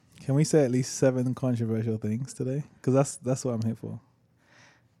Can we say at least 7 controversial things today? Because that's what I'm here for.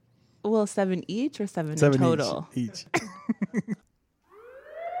 Well, 7 each or 7 7 in total? each. The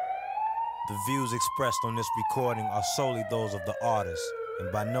views expressed on this recording are solely those of the artist,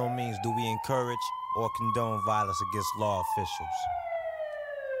 and by no means do we encourage or condone violence against law officials.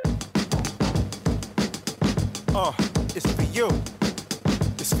 It's for you.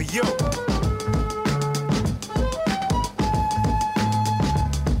 It's for you.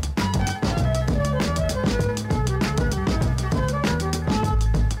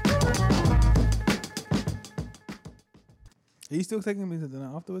 Are you still taking me to dinner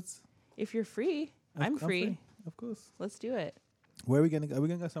afterwards? If you're free, I'm free. Of course. Let's do it. Where are we going to go? Are we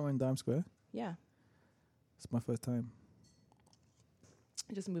going to go somewhere in Dime Square? Yeah. It's my first time.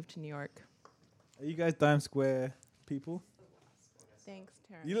 I just moved to New York. Are you guys Dime Square people? Thanks,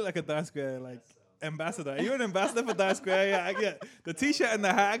 Terrence. You look like a Dime Square ambassador. Are you an ambassador for Dime Square? Yeah, I get the T-shirt and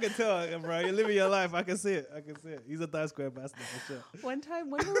the hat. I can tell, bro. You're living your life. I can see it. He's a Dime Square ambassador for sure. One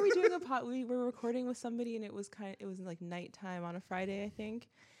time, when were we doing a pot? We were recording with somebody, and it was like nighttime on a Friday, I think.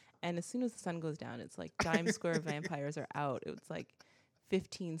 And as soon as the sun goes down, it's like Dime Square vampires are out. It was like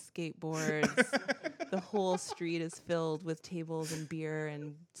 15 skateboards. The whole street is filled with tables and beer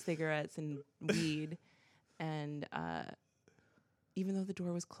and cigarettes and weed. And even though the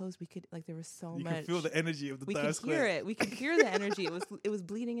door was closed, we could there was so much. You can feel the energy of the Dime Square. We could hear it. We could hear the energy. It was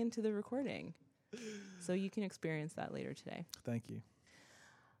bleeding into the recording. So you can experience that later today. Thank you.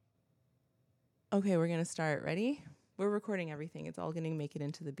 Okay, we're gonna start. Ready? We're recording everything. It's all gonna make it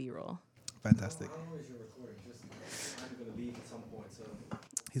into the B-roll. Fantastic. How long is your recording? I'm gonna leave at some point, so.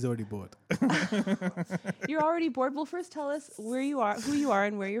 He's already bored. You're already bored. Well, first tell us where you are, who you are,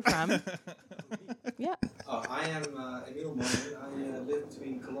 and where you're from. Yeah. I am Emil Martin. I live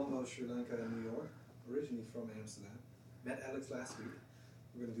between Colombo, Sri Lanka, and New York. Originally from Amsterdam. Met Alex last week.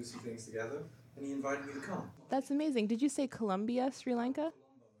 We're gonna do some things together, and he invited me to come. That's amazing. Did you say Colombia, Sri Lanka?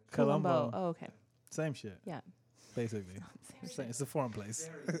 Colombo. Oh, okay. Same shit. Yeah. Basically. It's a foreign place.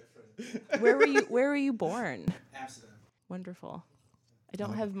 Where were you born? Amsterdam. Wonderful. I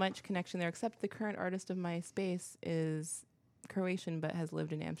don't have much connection there, except the current artist of my space is Croatian, but has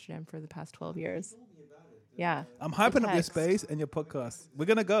lived in Amsterdam for the past 12 years. Yeah. I'm hyping up your space and your podcast. We're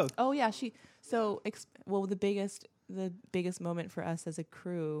gonna go. Oh yeah, the biggest moment for us as a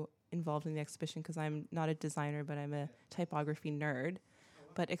crew involved in the exhibition, because I'm not a designer, but I'm a typography nerd.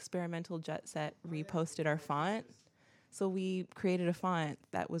 But Experimental Jet Set reposted our font. So we created a font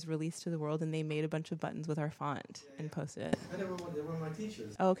that was released to the world, and they made a bunch of buttons with our font and posted it. And they were my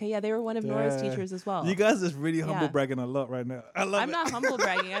teachers. Oh, okay, yeah, they were one of Nora's teachers as well. You guys just really humble Yeah. bragging a lot right now. I love it. I'm not humble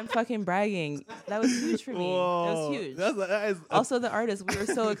bragging. I'm fucking bragging. That was huge for me. Whoa. That was huge. That is Also, the artist, we were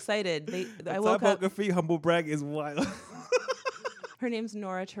so excited. I woke up. typography humble brag is wild. Her name's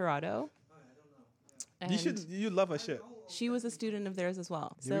Nora Tirado. You love her shit. She was a student of theirs as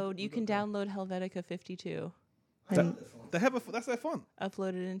well. So you can download Helvetica 52 They and have that's their font. upload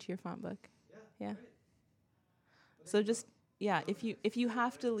it into your font book. Yeah. So just if you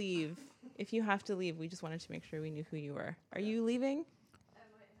have to leave, we just wanted to make sure we knew who you were. Are you leaving? I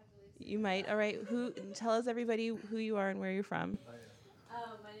might have to leave. You might. All right. Tell us everybody who you are and where you're from.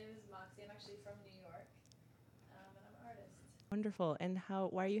 My name is Moxie. I'm actually from New York, and I'm an artist. Wonderful. And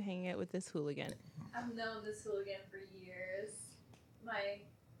why are you hanging out with this hooligan? I've known this hooligan for years. My,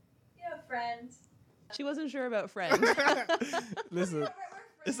 friend. She wasn't sure about friends. Listen, We're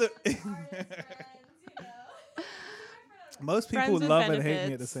it's friends, a- artist friends, most people Friends with love and hate me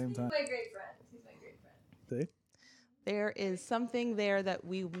benefits. at the same He's time. my great friend. He's my great friend. See? There is something there that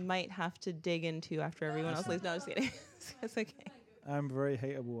we might have to dig into after everyone else leaves. No, I'm just kidding. It's okay. I'm very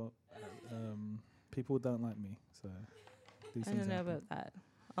hateable. People don't like me, so these I things don't know happen. about that.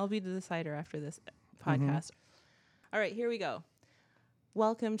 I'll be the decider after this podcast. All right, here we go.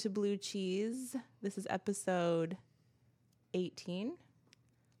 Welcome to Blue Cheese. This is episode 18.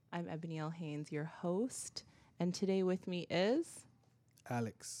 I'm Ebony L. Haynes, your host. And today with me is...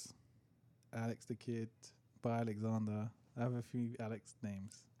 Alex the Kid, by Alexander. I have a few Alex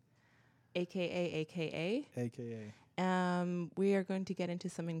names. AKA. AKA. We are going to get into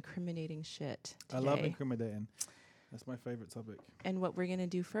some incriminating shit today. I love incriminating. That's my favorite topic. And what we're going to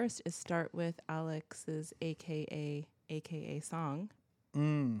do first is start with Alex's AKA song.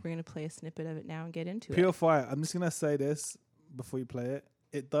 We're going to play a snippet of it now and get into Pure it. Fire. I'm just going to say this before you play it.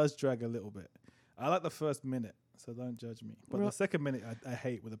 It does drag a little bit. I like the first minute, so don't judge me. But the second minute, I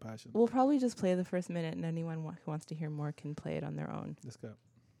hate with a passion. We'll probably just play the first minute, and anyone who wants to hear more can play it on their own. Let's go.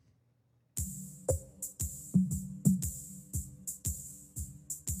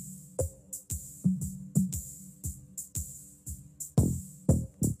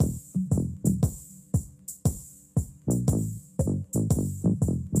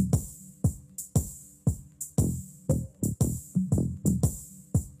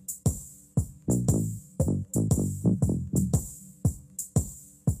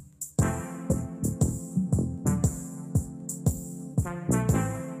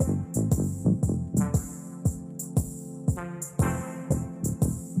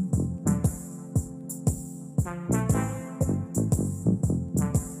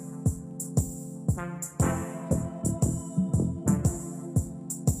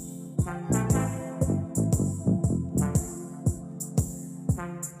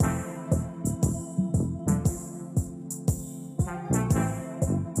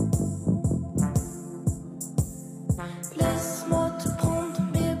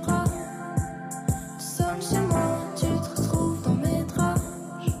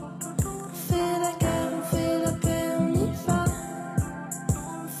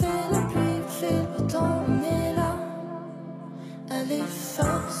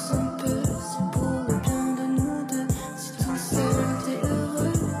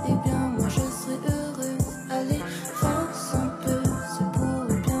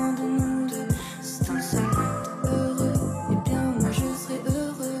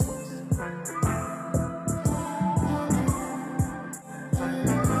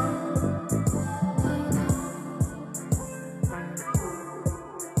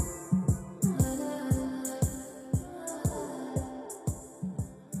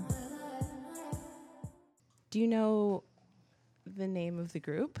 you know the name of the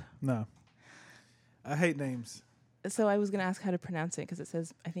group? No. I hate names. So I was going to ask how to pronounce it because it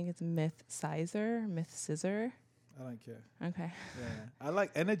says, I think it's Myth Scissor. I don't care. Okay. Yeah. I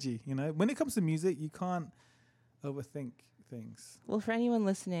like energy, you know. When it comes to music, you can't overthink things Well, for anyone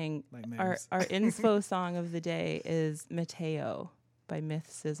listening, like our names. inspo song of the day is Mateo by Myth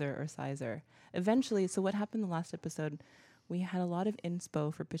Scissor or Sizer. Eventually, so what happened the last episode, we had a lot of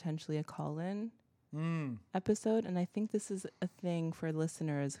inspo for potentially a call-in episode, and I think this is a thing for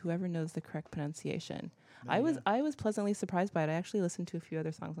listeners, whoever knows the correct pronunciation. There I you was go. I was pleasantly surprised by it. I actually listened to a few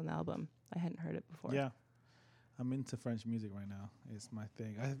other songs on the album. I hadn't heard it before. Yeah. I'm into French music right now. It's my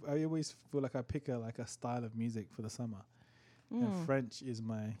thing. I always feel like I pick a style of music for the summer. And French is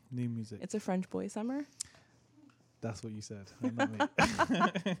my new music. It's a French boy summer. That's what you said. Not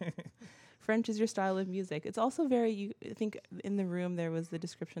me. French is your style of music. It's also very, I think in the room there was the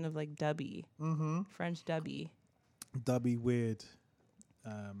description of like dubby, French dubby. Dubby weird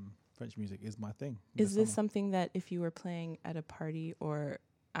French music is my thing. Is this something that if you were playing at a party or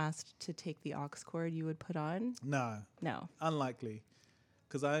asked to take the aux chord, you would put on? No, No. unlikely.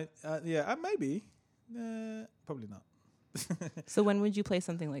 Because I maybe. Probably not. So when would you play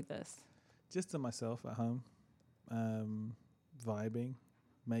something like this? Just to myself at home, vibing,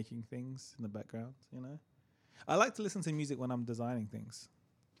 making things in the background, you know. I like to listen to music when I'm designing things.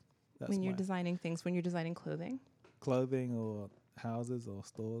 That's When you're my designing things, when you're designing clothing? clothing or houses or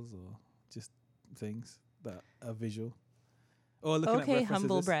stores or just things that are visual. Or looking at Okay, references.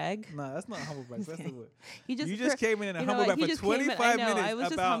 humble brag. No, that's not humble brag. That's the Okay. word. You You just came in and you know humble what, brag he for just came in- 25 I know, minutes I was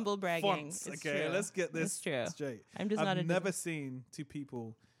just about humble bragging. fonts. It's Okay, true. let's get this It's true. straight. I'm just not I've a never seen two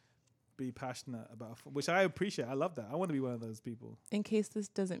people be passionate about, which I appreciate. I love that. I want to be one of those people. In case this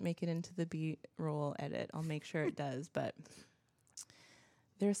doesn't make it into the B-roll edit, I'll make sure it does. But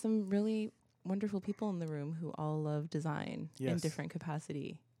there's some really wonderful people in the room who all love design in Yes. different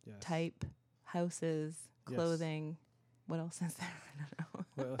capacity. Yes. Type, houses, Yes. clothing. What else is there? I don't know.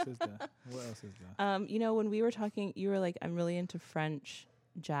 What else is there? What else is there? You know, when we were talking, you were like, I'm really into French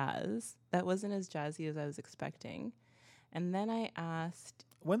jazz. That wasn't as jazzy as I was expecting. And then I asked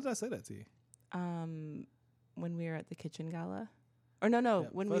When did I say that to you? when we were at the kitchen gala. Or no, Yeah,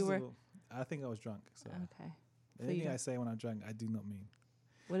 when we first of were... all, I think I was drunk. So Okay. So you anything I don't- say when I'm drunk, I do not mean.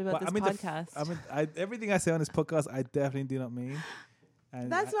 What about But this I'm into podcast? everything I say on this podcast, I definitely do not mean.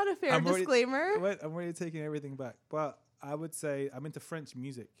 And That's not a fair I'm already- disclaimer. Wait, I'm already taking everything back. But I would say I'm into French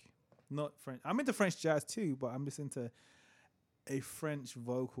music, not French. I'm into French jazz too, but I'm just into a French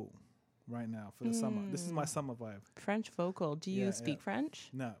vocal right now for the summer. This is my summer vibe. French vocal. Do you Yeah, speak yeah. French?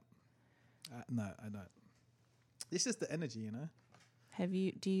 No, no, I don't. It's just the energy, you know.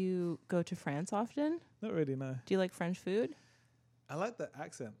 Do you go to France often? Not really, no. Do you like French food? I like the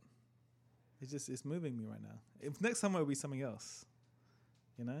accent. It's moving me right now. If next summer will be something else,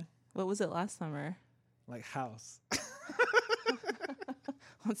 you know, What was it last summer? like house.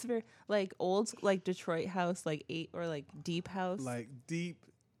 What's very like like Detroit house, like like deep house? Like deep,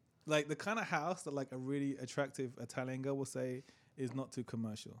 like the kind of house that like a really attractive Italian girl will say is not too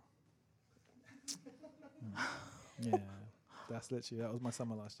commercial. Yeah, that was my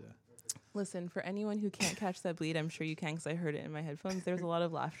summer last year. Listen, for anyone who can't catch that bleed, I'm sure you can because I heard it in my headphones. There's a lot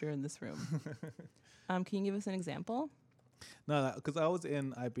of laughter in this room. Can you give us an example? No, because I was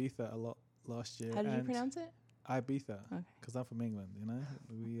in Ibiza a lot last year. How did you and pronounce it? Ibiza, Okay. because I'm from England, you know.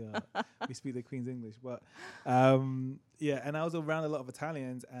 We speak the Queen's English, but yeah. And I was around a lot of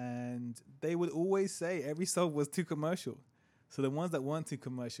Italians, and they would always say every song was too commercial. So the ones that weren't too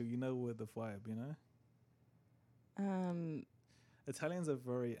commercial, you know, were the vibe, you know. Italians are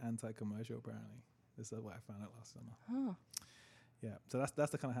very anti-commercial, apparently. This is what I found out last summer. Oh, Yeah, so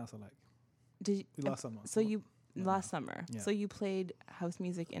that's the kind of house I like. did you, Last summer. so you No, last summer? Yeah. So you played house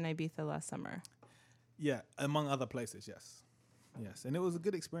music in Ibiza last summer. Yeah, among other places, yes. Yes, and it was a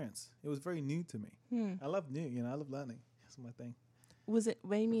good experience. It was very new to me. I love new, you know, I love learning. That's my thing. Was it,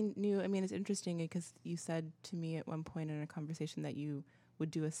 what I mean, new? I mean, it's interesting because you said to me at one point in a conversation that you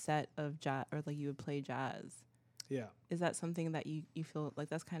would do a set of jazz, or like you would play jazz. Yeah. Is that something that you feel like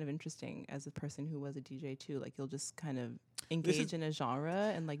that's kind of interesting as a person who was a DJ too? Like you'll just kind of engage in a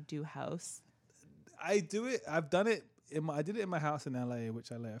genre and like do house. I do it. I've done it. I did it in my house in LA,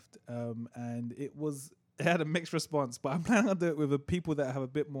 which I left, and it had a mixed response. But I'm planning on doing it with the people that have a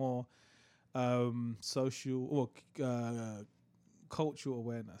bit more social or cultural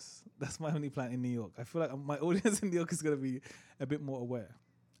awareness. That's my only plan in New York. I feel like my audience in New York is going to be a bit more aware,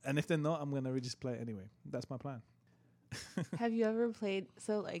 and if they're not, I'm going to just play it anyway. That's my plan. Have you ever played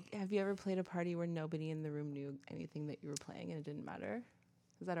a party where nobody in the room knew anything that you were playing and it didn't matter?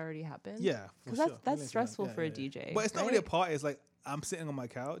 Has that already happened? Yeah, because for that's sure. that's Millions of stressful times. for a Yeah. DJ. But it's not really a right? party. It's like I'm sitting on my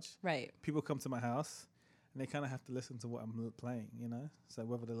couch. Right. People come to my house, and they kind of have to listen to what I'm playing. You know, so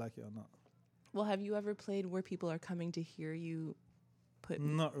whether they like it or not. Well, have you ever played where people are coming to hear you put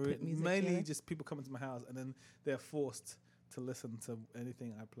Not really. music Mainly together? just people coming to my house, and then they're forced to listen to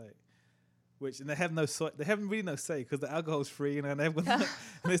anything I play. And they have they haven't really no say because the alcohol's free, and they've got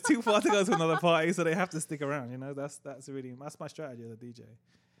and it's too far to go to another party, so they have to stick around. You know, that's my strategy as a DJ,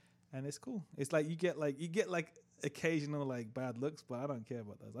 and it's cool. It's like you get occasional like bad looks, but I don't care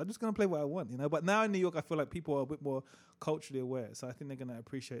about those. I'm just gonna play what I want, you know. But now in New York, I feel like people are a bit more culturally aware, so I think they're gonna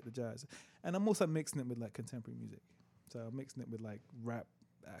appreciate the jazz. And I'm also mixing it with like contemporary music, so I'm mixing it with like rap,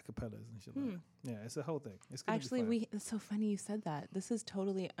 acapellas and shit. Like that. Yeah, it's a whole thing. It's gonna Actually, be fun. it's so funny you said that. This is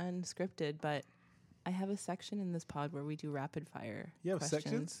totally unscripted, but I have a section in this pod where we do rapid fire. You have questions.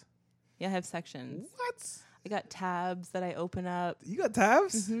 sections? Yeah, I have sections. What? I got tabs that I open up. You got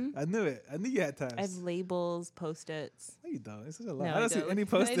tabs? Mhm. I knew it. I knew you had tabs. I have labels, post-its. No, you don't. It's such a lot. No, I don't see any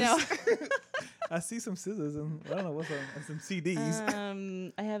posters. I know. I see some scissors and I don't know what's on, and some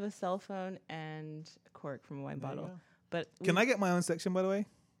CDs. I have a cell phone and a cork from a wine There you bottle. go. But Can I get my own section, by the way?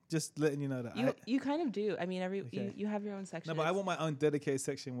 Just letting you know that. You kind of do. I mean, Okay. you have your own section. No, but I It's- want my own dedicated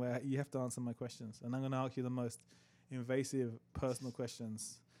section where you have to answer my questions, and I'm going to ask you the most invasive personal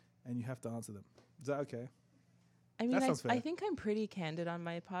questions, and you have to answer them. Is that okay? I mean, That sounds fair. I think I'm pretty candid on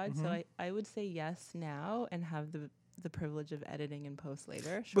my pod, so Mhm. I would say yes now and have the privilege of editing and post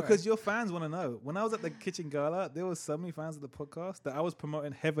later. Sure. Because your fans want to know. When I was at the Kitchen Gala, there was so many fans of the podcast that I was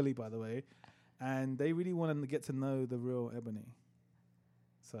promoting heavily, by the way, and they really wanted to get to know the real Ebony.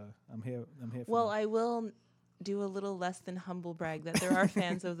 So I'm here. For well, them. I will do a little less than humble brag that there are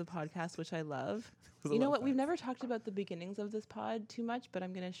fans of the podcast, which I love. There's a You know lot what? of We've fans. never talked about the beginnings of this pod too much, but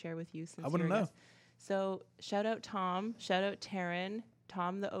I'm going to share with you since I wanna you're a know. guest. So shout out Tom, shout out Taryn,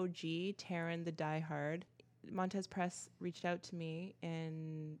 Tom the OG, Taryn the diehard. Montez Press reached out to me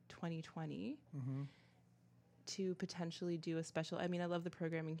in 2020 Mhm. to potentially do a special. I mean, I love the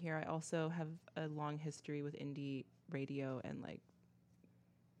programming here. I also have a long history with indie radio, and like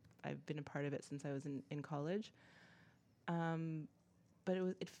I've been a part of it since I was in college. But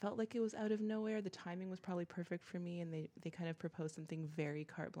it felt like it was out of nowhere. The timing was probably perfect for me, and they kind of proposed something very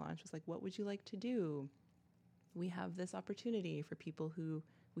carte blanche. It was like, what would you like to do? We have this opportunity for people who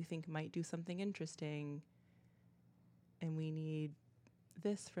we think might do something interesting, and we need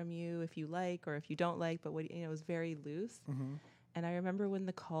this from you if you like or if you don't like. But it was very loose. Mhm. And I remember when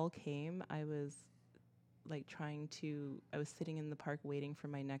the call came, I was like I was sitting in the park waiting for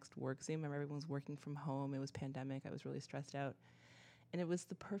my next work Zoom. I remember everyone was working from home. It was pandemic. I was really stressed out. And it was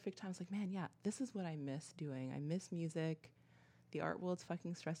the perfect time. I was like, man, yeah, this is what I miss doing. I miss music. The art world's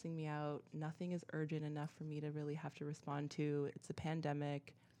fucking stressing me out. Nothing is urgent enough for me to really have to respond to. It's a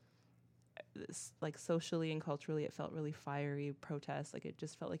pandemic. Like socially and culturally, it felt really fiery protest. Like it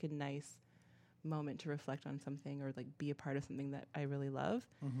just felt like a nice moment to reflect on something or like be a part of something that I really love.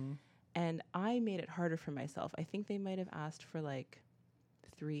 Mhm. And I made it harder for myself. I think they might have asked for like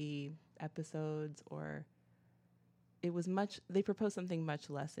 3 episodes, or they proposed something much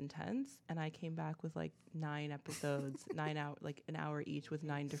less intense. And I came back with like 9 episodes, 9 hour, like an hour each with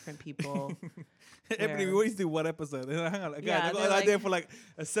 9 different people. Ebony, we where- always do one episode. Hang on, guys. Yeah, I got they're an idea like- for like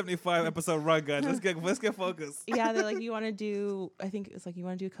a 75 episode run, guys. Let's get focused. Yeah, they're like, you want to do, I think it's like, you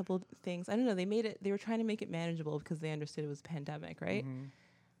want to do a couple things. I don't know. They were trying to make it manageable because they understood it was a pandemic, right? Mhm.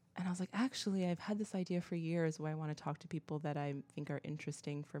 And I was like, actually, I've had this idea for years where I want to talk to people that I think are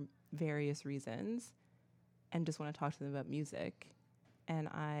interesting for various reasons and just want to talk to them about music. And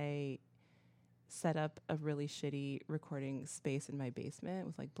I set up a really shitty recording space in my basement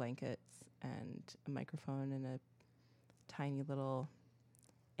with like blankets and a microphone and a tiny little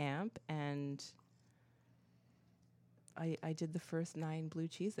amp. And I did the first 9 blue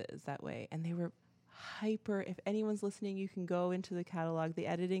cheeses that way. And they were hyper. If anyone's listening, you can go into the catalog. The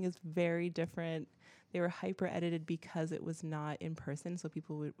editing is very different. They were hyper edited because it was not in person. So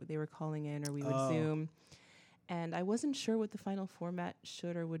they were calling in, or we would Zoom. And I wasn't sure what the final format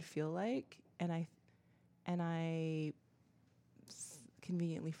should or would feel like. And I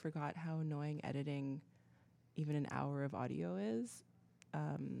conveniently forgot how annoying editing even an hour of audio is.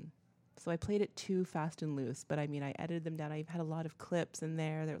 So I played it too fast and loose. But I mean, I edited them down. I had a lot of clips in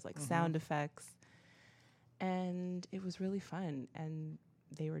there. There was like sound effects. And it was really fun. And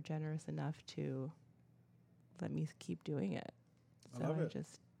they were generous enough to let me keep doing it. I So love I it.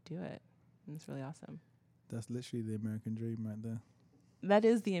 just do it. And it's really awesome. That's literally the American dream right there. That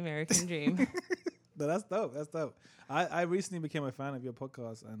is the American dream. No, that's dope. That's dope. I recently became a fan of your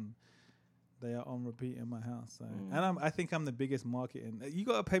podcast, and They are on repeat in my house. So. And I think I'm the biggest marketing. You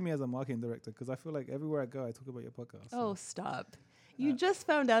got to pay me as a marketing director because I feel like everywhere I go, I talk about your podcast. Oh, stop. You just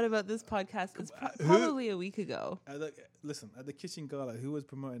found out about this podcast. It's probably a week ago. Listen, at the Kitchen Gala, who was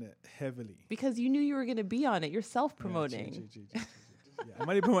promoting it heavily? Because you knew you were going to be on it. You're self-promoting. Yeah, I'm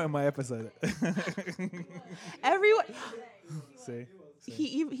only promoting my episode. Everyone... See?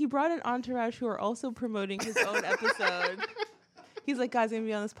 He brought an entourage who are also promoting his own episode. He's like, guys, I'm going to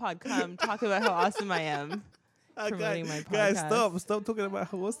be on this pod. Come, talk about how awesome I am. Promoting my podcast. Guys, stop talking about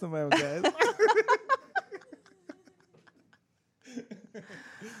how awesome I am, guys.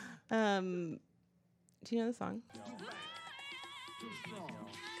 Do you know the song?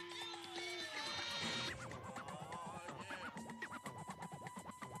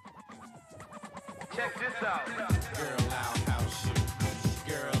 Check this out. Girl, I'll house you.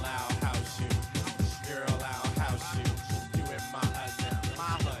 Girl, I'll house you. Girl, I'll house you. You in my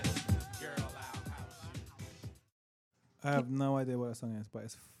hood. Girl, I'll house you. I have no idea what that song is, but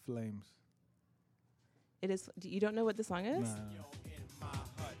it's Flames. It is. You don't know what the song is? No.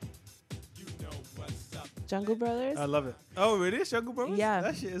 Jungle Brothers? I love it. Oh, really? It's Jungle Brothers? Yeah.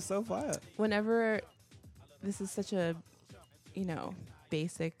 That shit is so fire. Whenever, this is such a,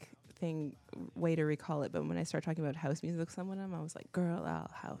 basic way to recall it, but when I start talking about house music with someone, I was like, girl, I'll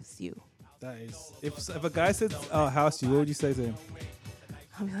house you. That is. If a guy said, "Oh, house you," what would you say to him?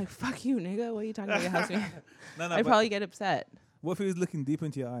 I'll be like, fuck you, nigga. What are you talking about your house music? No, I'd probably get upset. What if he was looking deep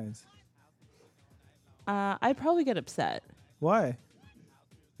into your eyes? I'd probably get upset. Why?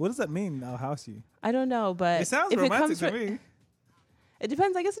 What does that mean, I'll house you? I don't know, but It sounds if romantic it to comes me. It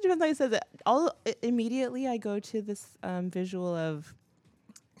depends. I guess it depends how you says it. Immediately I go to this visual of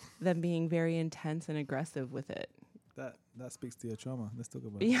them being very intense and aggressive with it. That speaks to your trauma. Let's talk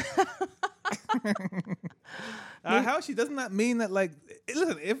about Yeah. it. House you, doesn't that mean that, like,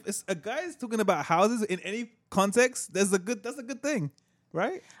 listen, if it's a guy is talking about houses in any context, that's a good thing,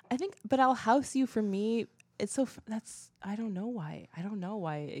 right? I think, but I'll house you for me. It's I don't know why. I don't know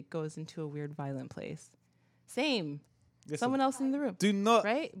why it goes into a weird, violent place. Same. Listen, Someone else in the room. Do not,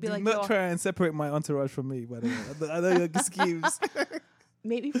 Right? Be do like, not yo. try and separate my entourage from me, by the way. I know you're schemes.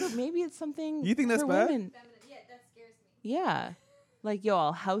 Maybe it's something. You think that's for bad? Women. Feminine. Yeah, that scares me. Yeah. Like, yo,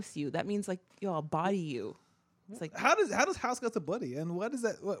 I'll house you. That means, like, yo, I'll body you. It's like, How does house got to body? And what is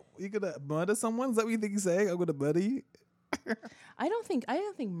that? What, you gonna murder someone? Is that what you think he's saying? I'm gonna murder you? I don't think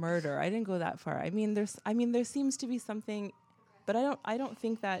murder. I didn't go that far. I mean, there seems to be something, but I don't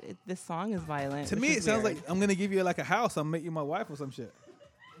think that this song is violent. To which me, is it sounds weird. like I'm gonna give you like a house. I'll make you my wife or some shit.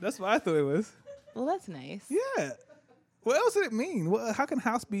 That's what I thought it was. Well, that's nice. Yeah. What else did it mean? How can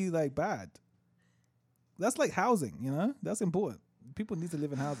house be like bad? That's like housing, you know? That's important. People need to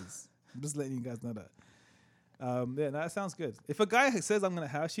live in houses. I'm just letting you guys know that. Yeah, that sounds good. If a guy says I'm gonna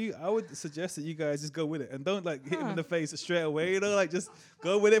house you, I would suggest that you guys just go with it and don't like hit him in the face straight away. You know, like just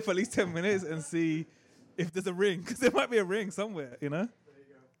go with it for at least 10 minutes and see if there's a ring, because there might be a ring somewhere. You know.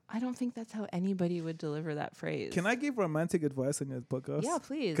 I don't think that's how anybody would deliver that phrase. Can I give romantic advice on your podcast? Yeah,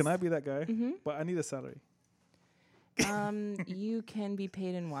 please. Can I be that guy? Mm-hmm. But I need a salary. You can be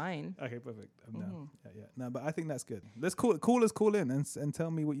paid in wine. Okay, perfect. I'm down. Mm-hmm. Yeah. No, but I think that's good. Let's call in and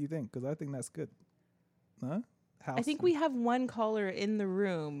tell me what you think, because I think that's good. No? I think we have one caller in the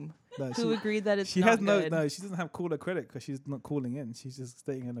room No, who agreed that it's she not has good. no. She doesn't have caller credit because she's not calling in. She's just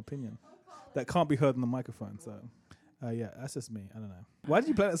stating an opinion that can't be heard on the microphone. So, yeah, that's just me. I don't know. Why did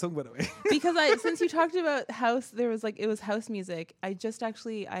you play that song, by the way? Because since you talked about house, it was house music. I just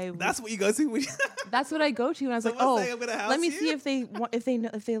actually That's what you go to. When that's what I go to, and I was Someone like, say I'm gonna house let me you? see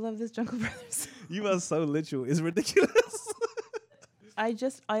if they love this Jungle Brothers. you are so literal. It's ridiculous.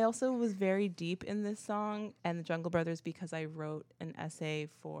 I also was very deep in this song and the Jungle Brothers because I wrote an essay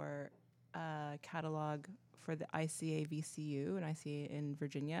for a catalog for the ICA VCU and ICA in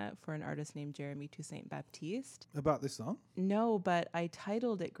Virginia for an artist named Jeremy Toussaint Baptiste. About this song? No, but I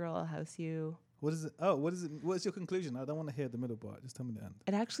titled it "Girl, I'll House You." What is it? Oh, what is it? What's your conclusion? I don't want to hear the middle part. Just tell me the end.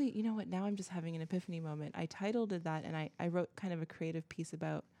 And actually, you know what? Now I'm just having an epiphany moment. I titled it that, and I wrote kind of a creative piece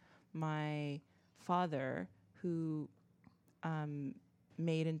about my father who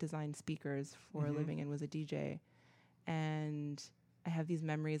made and designed speakers for a living and was a DJ. And I have these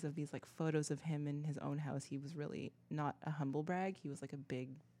memories of these like photos of him in his own house. He was really not a humble brag. He was like a big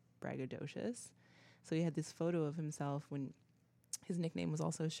braggadocious. So he had this photo of himself when his nickname was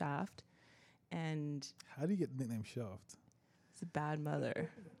also Shaft. And How do you get the nickname Shaft? it's a bad mother.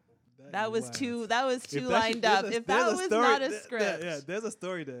 That was wild. too If that lined should- up. there's a- If that there's a was story- not a there- script. Yeah, there's a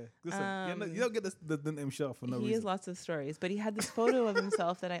story there. Listen, you don't get the name Shaft for no He reason. has lots of stories, but he had this photo of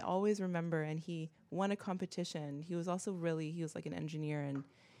himself that I always remember, and he won a competition. He was also he was like an engineer, and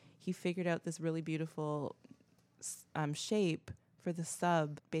he figured out this really beautiful shape for the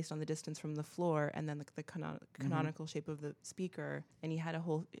sub based on the distance from the floor, and then the canonical shape of the speaker. And he had a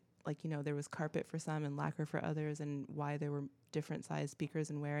whole, like, you know, there was carpet for some and lacquer for others, and why there were different size speakers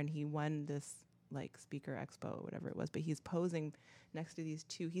and where. And he won this like speaker expo or whatever it was. But he's posing next to these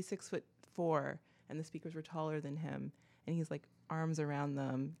two. He's 6'4", and the speakers were taller than him. And he's like arms around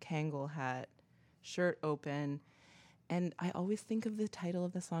them, Kangol hat, shirt open. And I always think of the title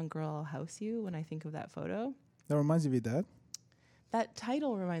of the song "Girl, I'll House You" when I think of that photo. That reminds you of your dad? That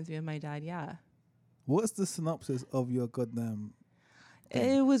title reminds me of my dad, yeah. What's the synopsis of your goddamn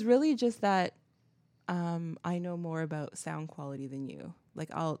thing? It was really just that I know more about sound quality than you.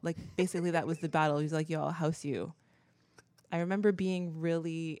 Basically that was the battle. He's like, yo, I'll house you. I remember being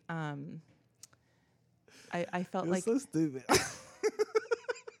really, I felt You're like. so stupid.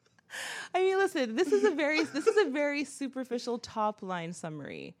 I mean, listen, this is a very superficial top line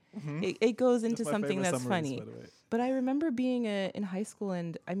summary. It goes into something that's funny. But I remember being in high school,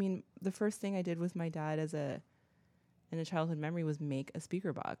 and I mean, the first thing I did with my dad in a childhood memory was make a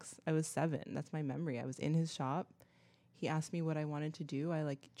speaker box. I was 7. That's my memory. I was in his shop. He asked me what I wanted to do.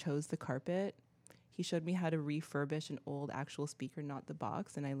 I chose the carpet. He showed me how to refurbish an old actual speaker, not the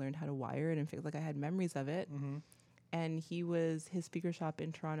box, and I learned how to wire it and fix. I had memories of it. And his speaker shop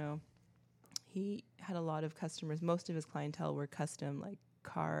in Toronto. He had a lot of customers. Most of his clientele were custom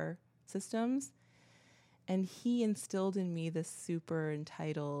car systems. And he instilled in me this super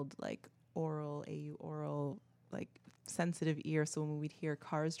entitled oral sensitive ear. So when we'd hear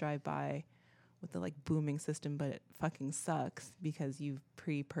cars drive by with the booming system, but it fucking sucks because you've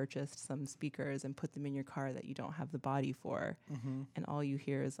pre-purchased some speakers and put them in your car that you don't have the body for. And all you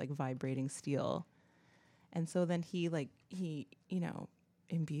hear is vibrating steel. And so then he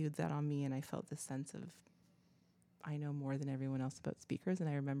imbued that on me, and I felt this sense of I know more than everyone else about speakers. And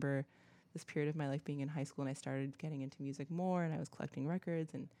I remember this period of my life being in high school, and I started getting into music more, and I was collecting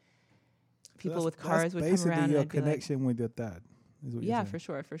records, and people with cars would come around. Your and I'd connection with your dad is what you're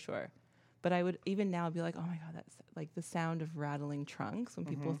saying. for sure. But I would even now be like, oh my God, that's the sound of rattling trunks when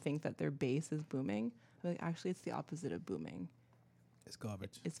people think that their bass is booming. I'm actually, it's the opposite of booming. It's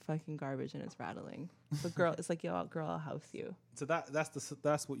garbage. It's fucking garbage, and it's rattling. But girl, it's like, yo, girl, I'll house you. So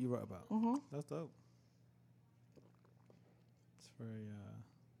that's what you wrote about. That's dope. It's very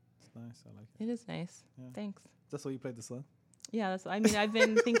it's nice. I like it. It is nice. Yeah. Thanks. That's why you played the song. Yeah, I've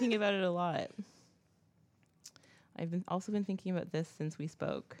been thinking about it a lot. I've also been thinking about this since we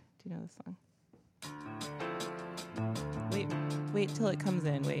spoke. Do you know this song? Wait till it comes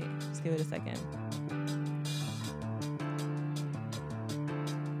in. Wait, just give it a second.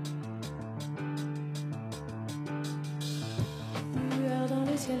 Lueur dans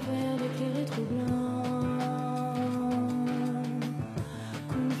le ciel vert éclairé troublant.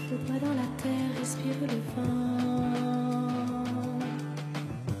 Couche le doigt dans la terre, respire le vent.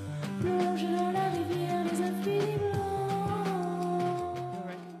 Plonge dans la rivière les affluents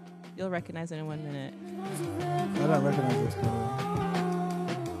blancs. You'll recognize it in 1 minute. I don't recognize this, by the way.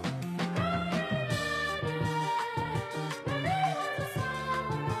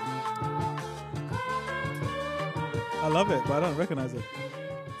 I love it, but I don't recognize it.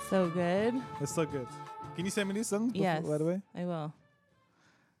 So good. It's so good. Can you send me these songs? Yes, By the way, I will.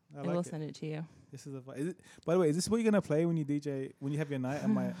 I will send it to you. This is by the way, is this what you're gonna play when you DJ when you have your night at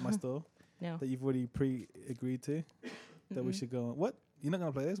my store? No. That you've already pre-agreed to that we should go on. What? You're not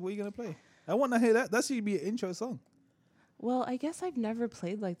gonna play this? What are you gonna play? I want to hear that. That should be an intro song. Well, I guess I've never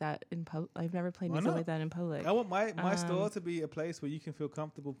played like that in public. I've never played music like that in public. I want my store to be a place where you can feel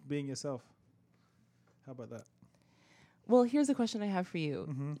comfortable being yourself. How about that? Well, here's a question I have for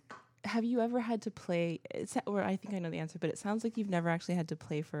you. Have you ever had to play, or I think I know the answer, but it sounds like you've never actually had to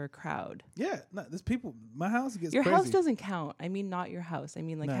play for a crowd. Yeah, no, there's people. My house gets your crazy. house doesn't count. I mean, not your house. I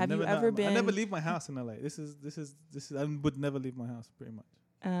mean, No, have never, you ever been? I never leave my house in LA. This is. I would never leave my house, pretty much.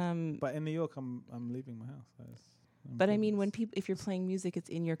 But in New York, I'm leaving my house. But I mean, if you're playing music, it's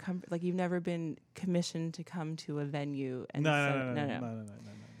in your comfort. Like, you've never been commissioned to come to a venue and no.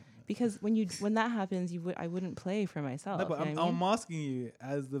 Because when that happens, I wouldn't play for myself. No, but you know what I mean? I'm asking you,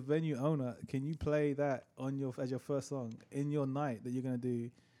 as the venue owner, can you play that as your first song in your night that you're gonna do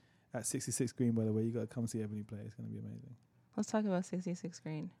at 66 Green? By the way, you gotta come see Ebony play. It's gonna be amazing. Let's talk about 66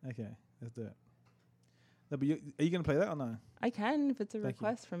 Green. Okay, let's do it. No, but are you gonna play that or no? I can if it's a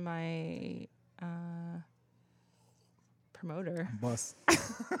request from my promoter. Boss.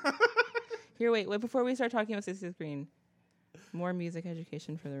 Here, wait. Before we start talking about 66 Green, more music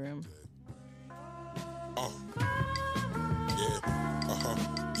education for the room. Yeah.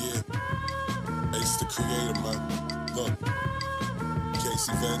 Ace the creator, man. Look.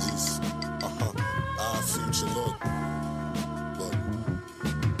 Casey Veggies. Our future look.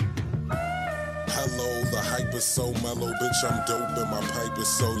 Hello, the hype is so mellow, bitch, I'm dope and my pipe is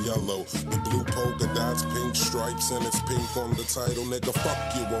so yellow. The blue polka dots, pink stripes, and it's pink on the title. Nigga,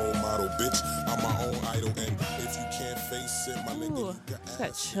 fuck your role model, bitch. I'm my own idol, and if you can't face it, my nigga, Ooh, you got it's got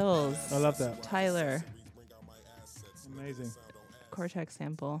ass. chills. I love that. Tyler, Amazing. Cortex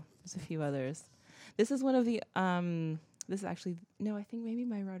sample. There's a few others. This is one of the this is actually no, I think maybe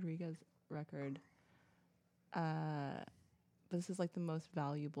my Rodriguez record. But this is like the most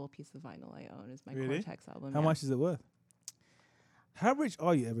valuable piece of vinyl I own is my Really? Cortex album. How yeah. much is it worth? How rich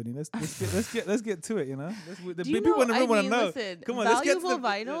are you, Ebony? Let's get to it. You know, the Do you people in the know, room want to know. Listen, Come on, let's get to valuable the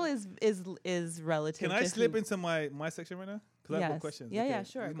vinyl is relative. Can I to slip who- into my section right now? Because I've got Yes. questions. Yeah, yeah,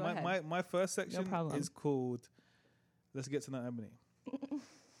 sure, go ahead. My first section problem. is called "Let's Get to Know Ebony."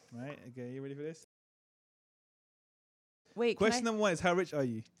 Right? Okay, you ready for this? Wait, Question number one is how rich are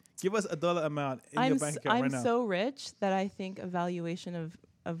you? Give us a dollar amount in your bank account I'm right now. so rich that I think a valuation of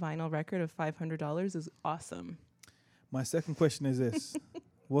a vinyl record of $500 is awesome. My second question is this: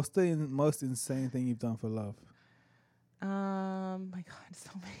 what's the most insane thing you've done for love? My God, so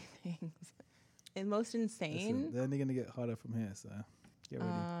many things. And most insane. Listen, they're only gonna get harder from here, so get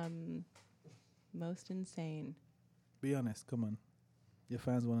ready. Most insane. Be honest. Come on, your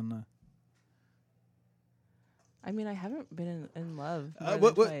fans want to know. I mean, I haven't been in love. more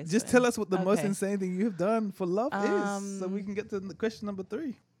than twice, Just but- tell us what the most Okay. insane thing you have done for love is, so we can get to question number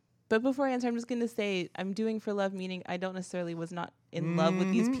 3. But before I answer, I'm just going to say I'm doing for love, meaning I don't necessarily was not in love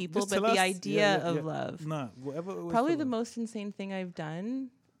with these people, Just but tell the us. idea Yeah, of yeah. love. No, whatever. It was Probably for the love. most insane thing I've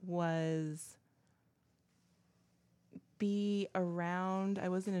done was be around. I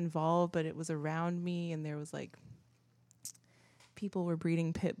wasn't involved, but it was around me, and there was like people were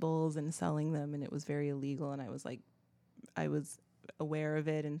breeding pit bulls and selling them, and it was very illegal. And I was aware of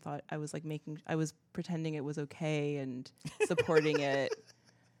it and thought I was pretending it was okay and supporting it.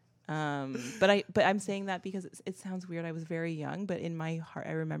 But I'm saying that because it sounds weird. I was very young, but in my heart,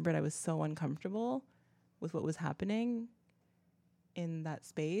 I remembered I was so uncomfortable with what was happening in that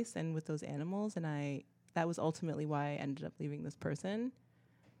space and with those animals. And that was ultimately why I ended up leaving this person.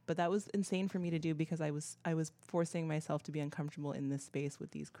 But that was insane for me to do because I was forcing myself to be uncomfortable in this space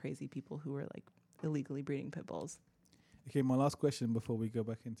with these crazy people who were like illegally breeding pit bulls. Okay, my last question before we go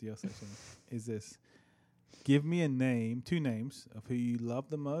back into your section is this. Give me 2 names of who you love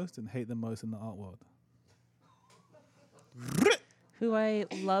the most and hate the most in the art world. Who I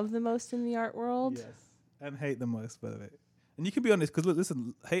love the most in the art world? Yes. And hate the most, by the way. And you can be honest, because look,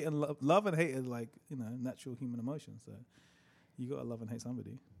 listen, hate and love and hate are like, natural human emotions. So you got to love and hate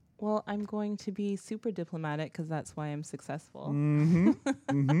somebody. Well, I'm going to be super diplomatic because that's why I'm successful. You got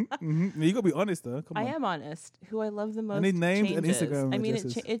to be honest, though. Come on. I am honest. Who I love the most need names and changes. Instagram I mean,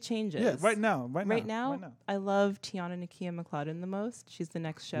 addresses. it changes. Yeah, right now. Right now, I love Tiana Nakia McLeodin the most. She's the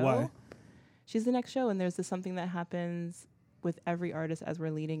next show. Why? She's the next show, and there's something that happens with every artist as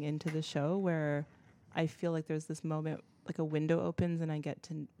we're leading into the show where I feel like there's this moment, like a window opens, and I get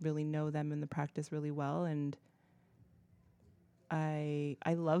to really know them in the practice really well, and I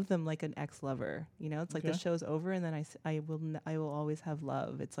love them like an ex-lover. It's like the show's over, and then I will always have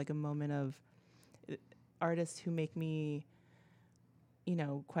love. It's like a moment of artists who make me,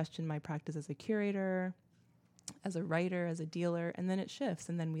 question my practice as a curator, as a writer, as a dealer, and then it shifts,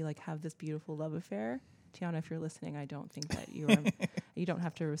 and then we like have this beautiful love affair. Tiana, if you're listening, I don't think that you are. You don't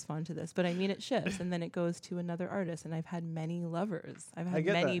have to respond to this, but I mean it shifts, and then it goes to another artist. And I've had many lovers. I've had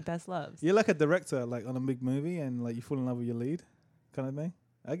many best loves. You're like a director, like on a big movie, and like you fall in love with your lead, kind of thing.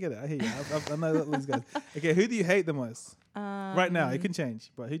 I get it. I hear you. I know all these guys. Okay, who do you hate the most? Right now, it can change,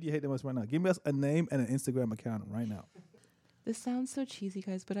 but who do you hate the most right now? Give us a name and an Instagram account right now. This sounds so cheesy,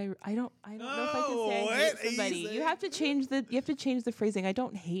 guys, but I don't know if I can say I hate somebody. You have to change the phrasing. I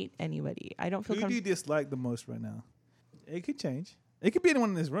don't hate anybody. I don't feel Who do you dislike the most right now? It could change. It could be anyone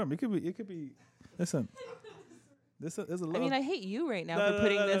in this room. It could be. Listen, there's a lot. I mean, I hate you right now for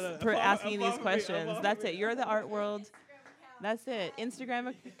putting for asking these questions. That's it. You're the art world. That's it.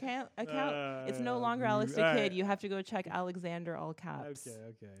 Instagram account. It's no longer Alex the Kid. You have to go check Alexander all caps.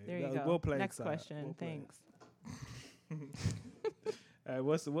 Okay. There you go. Well played, Next Sarah. question. Well played. Thanks.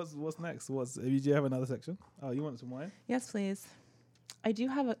 What's next? Do you have another section? Oh, you want some wine? Yes, please. I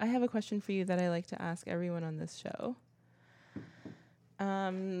have a question for you that I like to ask everyone on this show.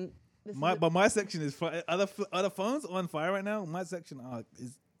 My section is other phones on fire right now. My section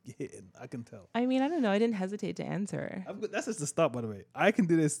is hitting. I can tell. I mean, I don't know. I didn't hesitate to answer. That's just the start, by the way. I can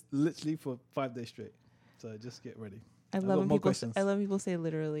do this literally for 5 days straight. So just get ready. I love when people say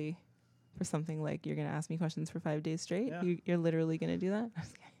literally. for something like you're going to ask me questions for 5 days straight? Yeah. You're literally going to do that?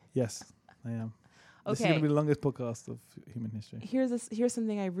 Yes, I am. This is Okay. going to be the longest podcast of human history. Here's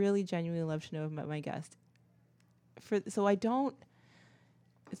something I really genuinely love to know about my guest. So I don't.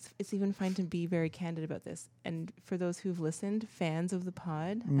 It's even fine to be very candid about this. And for those who've listened, fans of the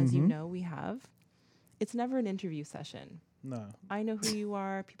pod, as you Mhm. know, we have. It's never an interview session. No. I know who you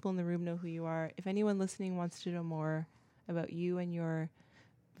are. People in the room know who you are. If anyone listening wants to know more about you and your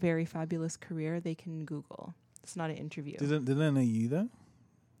very fabulous career, they can Google. It's not an interview. Did they know you though?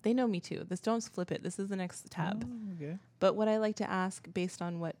 They know me too. Don't flip it. This is the next tab. Oh, okay. But what I like to ask, based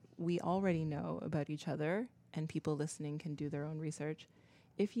on what we already know about each other, and people listening can do their own research,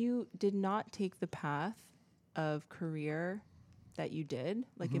 if you did not take the path of career that you did,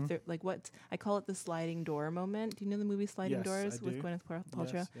 like if there, like what I call it the sliding door moment. Do you know the movie Sliding Yes, Doors I with do. Gwyneth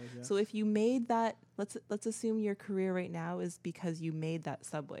Paltrow? Yes, yes. So if you made that, let's assume your career right now is because you made that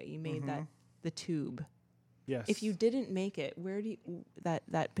subway, you made that the tube. Yes. If you didn't make it, where do you,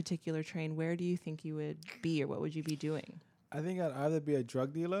 that particular train, where do you think you would be, or what would you be doing? I think I'd either be a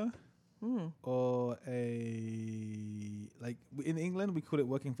drug dealer or in England we call it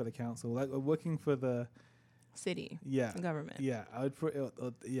working for the council, like working for the City, yeah the government. Yeah, I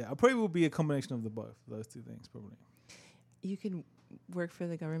probably will be a combination of those two things probably. You can work for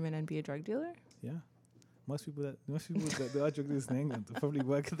the government and be a drug dealer? Yeah, most people that are drug dealers in England probably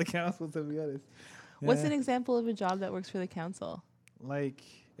work at the council. To be honest, What's Yeah. an example of a job that works for the council? Like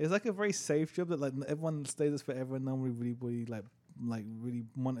it's like a very safe job that like everyone stays this forever. And nobody really really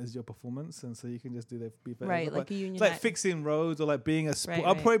monitors your performance, and so you can just do that. Be forever. Right, But like a union. it's like fixing roads or like being a sport. Right,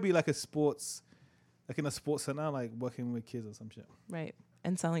 I'll right. probably be like a sports, like in a sports center, like working with kids or some shit Right,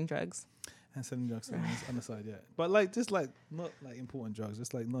 and selling drugs. and selling drugs on the side. Yeah, but like just like not like important drugs,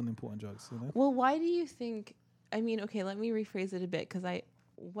 just like non-important drugs. You know. Well, why do you think? I mean, okay, let me rephrase it a bit because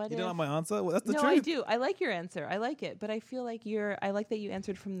what You if? don't like my answer? Well, that's the No, truth. I do. I like your answer. I like it, but I feel like I like that you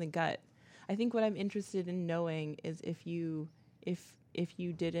answered from the gut. I think what I'm interested in knowing is if you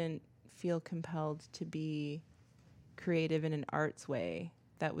didn't feel compelled to be creative in an arts way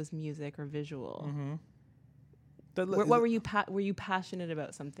that was music or visual. Mm-hmm. What were you were you passionate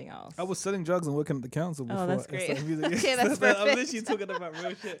about something else? I was selling drugs and working at the council before. Oh, that's I started great. music. Okay, that's I'm perfect. literally talking about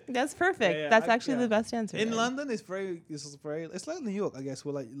real shit. That's perfect. Yeah, That's actually the best answer. In then. London, it's like New York, I guess,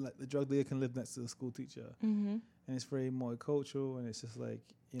 where like the drug dealer can live next to the school teacher, Mm-hmm. and it's very multicultural, and it's just like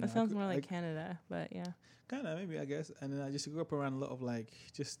That sounds more like Canada, but yeah. kind of maybe I guess. And then I just grew up around a lot of like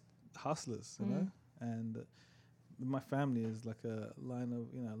just hustlers, you know, and my family is like a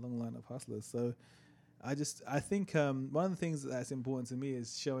long line of hustlers. So I think one of the things that's important to me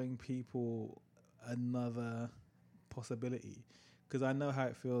is showing people another possibility, because I know how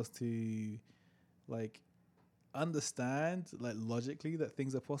it feels to like understand like logically that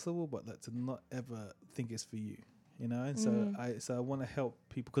things are possible, but that to not ever think it's for you, you know. And so I want to help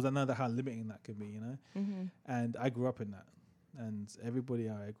people because I know that how limiting that can be, you know. Mm-hmm. And I grew up in that, and everybody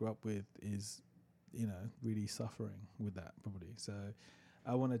I grew up with is, you know, really suffering with that probably. So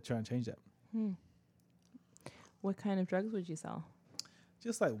I want to try and change that. What kind of drugs would you sell?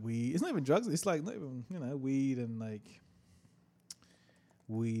 Just like weed. It's not even drugs. It's like not even, you know, weed and like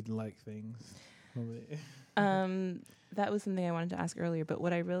weed-like things. Probably. That was something I wanted to ask earlier, but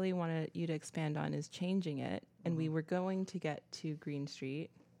what I really wanted you to expand on is changing it. And we were going to get to Green Street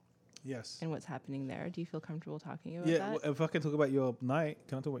Yes. and what's happening there. Do you feel comfortable talking about Yeah. that? If I can talk about your night,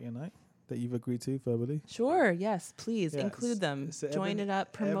 can I talk about your night that you've agreed to verbally? Sure. Yes, please Yeah, include them. so Join Ebony- it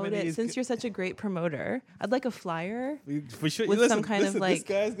up. Promote Ebony it. is Since you're such a great promoter, I'd like a flyer. For sure. With some kind of, this like,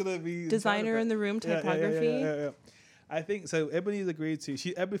 guy's gonna be Designer in the room typography. Yeah. I think so. Ebony's agreed to.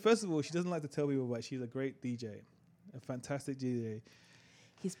 First of all, she doesn't like to tell people, but she's a great DJ, a fantastic DJ,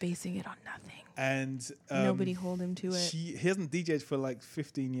 He's basing it on nothing. and Nobody hold him to it. He hasn't DJed for like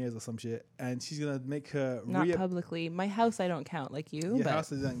 15 years or some shit, and she's gonna make her Not publicly. My house, I don't count like you. Your but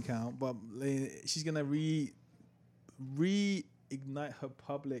house doesn't count, but she's gonna reignite her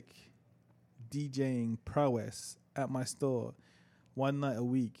public DJing prowess at my store one night a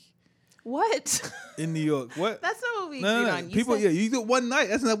week what? in New York. What? That's not what we No, agreed no, on. You people, said, you do it one night.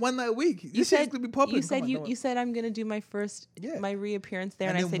 That's not one night a week. you This said shit's gonna be popping. You said Come on, you said I'm gonna do my first Yeah. my reappearance there,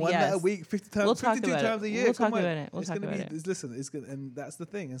 and and I then said one yes. night a week, 50 times, We'll talk 52 about it. times a year. We'll Come talk on. about it. We'll It's talk gonna about be, it. Listen, it's good, and that's the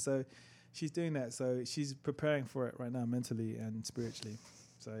thing. And so she's doing that. So she's preparing for it right now, mentally and spiritually.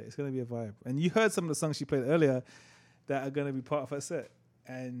 So it's gonna be a vibe. And you heard some of the songs she played earlier that are gonna be part of her set.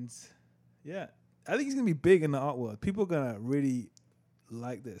 And yeah, I think it's gonna be big in the art world. People are gonna really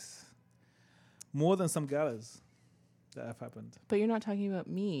like this more than some galas that have happened. But you're not talking about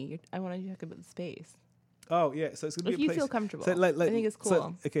me. I want to talk about the space. Oh yeah, so it's gonna If be a you place. feel comfortable. So, like, I think it's so,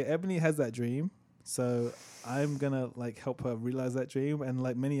 cool. okay, Ebony has that dream, so I'm gonna like help her realize that dream, and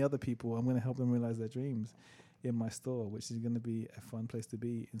like many other people, I'm gonna help them realize their dreams in my store, which is gonna be a fun place to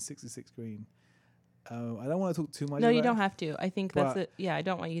be in 66 Green. I don't want to talk too much. No, about you it. don't have to. I think that's But it. Yeah, I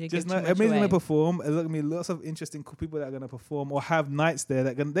don't want you to Just give know too much Ebony's away. gonna perform. There's gonna be lots of interesting cool people that are gonna perform or have nights there.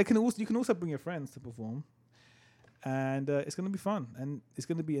 They can also, you can also bring your friends to perform, and it's gonna be fun, and it's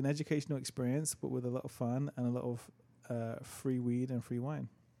gonna be an educational experience, but with a lot of fun and a lot of free weed and free wine.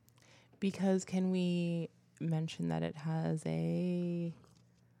 Because can we mention that it has An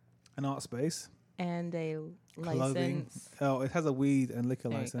art space. and a Clothing. license? Oh, it has a weed and liquor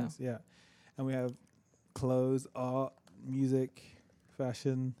There you license. Yeah, and we have clothes, art, music,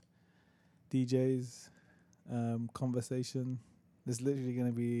 fashion, DJs, conversation. It's literally going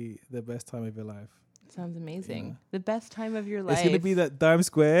to be the best time of your life. Sounds amazing. Yeah. The best time of your life. It's going to be that Dime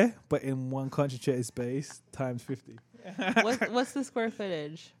Square, but in one concentrated space times 50. What's the square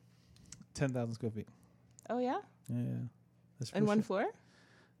footage? 10,000 square feet. Oh yeah, Yeah, yeah. That's in for one sure. floor.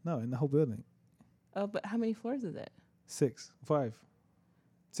 No, in the whole building. Oh, but how many floors is it? 6, 5.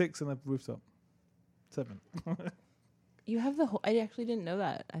 6 and a rooftop. 7. You have the whole. I actually didn't know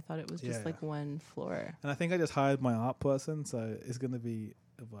that. I thought it was just Yeah. like one floor. And I think I just hired my art person, so it's gonna be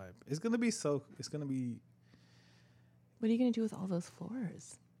a vibe. It's gonna be What are you gonna do with all those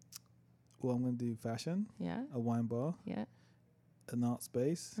floors? well, I'm gonna do fashion, Yeah, a wine bar, yeah. an art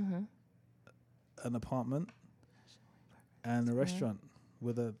space, Uh-huh. an apartment, and a Okay. restaurant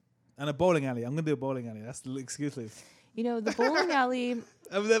with a bowling alley. I'm gonna do a bowling alley. That's exclusive. You know the bowling alley.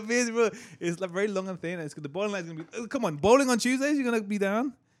 I mean, that means, bro, it's like very long and thin. And the bowling alley is gonna be. Oh, come on, bowling on Tuesdays. You're gonna be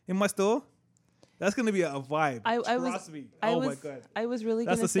down in my store. That's gonna be a vibe. Trust me. I Oh was, my god. I was really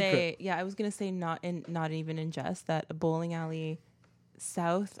That's gonna the secret. say, yeah, I was gonna say not even in jest that a bowling alley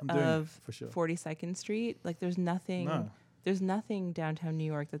south I'm doing it, of for sure. 42nd Street, like there's nothing downtown New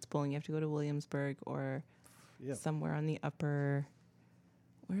York that's bowling. You have to go to Williamsburg or Yeah. somewhere on the upper.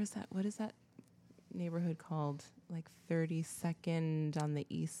 Where is that? What is that neighborhood called? Like 32nd on the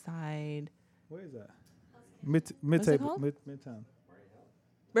east side. Where is that? What's it called? Midtown.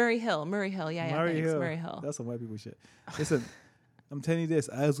 Murray Hill. Yeah, Murray thanks. Hill. Murray Hill. That's some white people shit. Listen, I'm telling you this.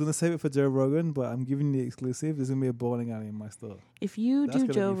 I was gonna save it for Joe Rogan, but I'm giving you the exclusive. There's gonna be a bowling alley in my store. If you That's do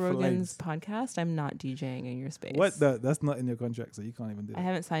gonna Joe be Rogan's podcast, I'm not DJing in your space. What? No, that's not in your contract, so you can't even do I it.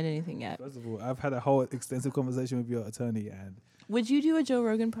 haven't signed anything yet. First of all, I've had a whole extensive conversation with your attorney, and Would you do a Joe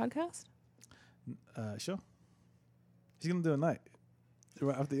Rogan podcast? sure, he's gonna do a night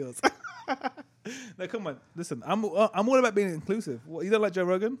right after yours. No, come on. Listen, I'm all about being inclusive. What, you don't like Joe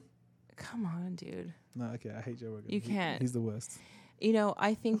Rogan? Come on, dude. No, okay, I hate Joe Rogan. You can't. He's the worst. You know,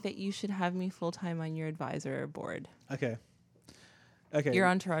 I think that you should have me full time on your advisor board. Okay. Your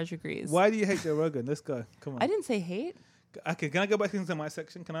entourage agrees. Why do you hate Joe Rogan? Let's go. Come on. I didn't say hate. Okay, can I go back into my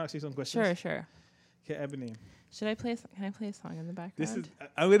section? Can I ask you some questions? Sure. Okay, Ebony. Should I play? Can I play a song in the background? This is.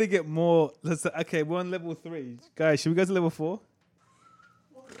 I'm gonna get more. Okay, we're on level 3, guys. Should we go to level 4?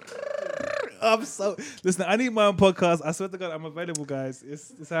 I'm so. Listen, I need my own podcast. I swear to God, I'm available, guys.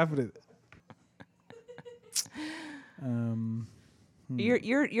 It's happening.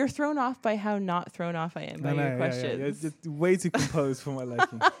 You're thrown off by how not thrown off I am by your questions. Yeah. You're just way too composed for my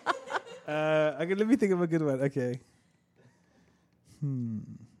liking. Okay, let me think of a good one. Okay.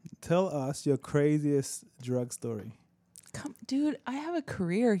 Tell us your craziest drug story. Come, dude, I have a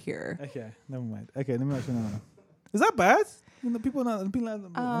career here. Okay, never mind. Okay, let me ask you another one. Is that bad? You know, people not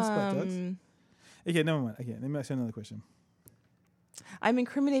about drugs. Okay, never mind. Okay, let me ask you another question. I'm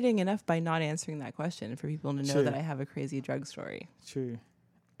incriminating enough by not answering that question for people to know Sure. that I have a crazy drug story. True.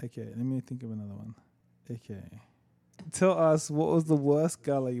 Okay, let me think of another one. Okay. Tell us, what was the worst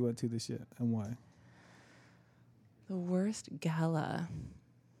gala you went to this year and why? The worst gala.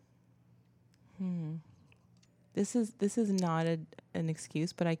 This is not an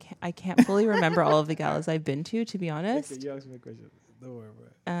excuse, but I can't fully remember all of the galas I've been to be honest. Okay, you asked me a question. Don't worry about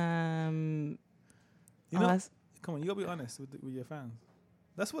it. You know, come on, you gotta be honest with your fans.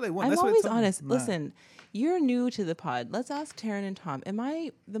 That's what they want. I'm That's always what honest. Nah. Listen, you're new to the pod. Let's ask Taryn and Tom. Am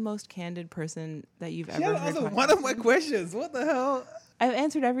I the most candid person that you've ever heard? Answer one of my questions. What the hell? I've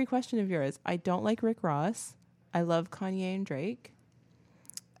answered every question of yours. I don't like Rick Ross. I love Kanye and Drake.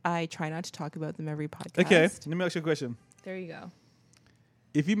 I try not to talk about them every podcast. Okay, let me ask you a question. There you go.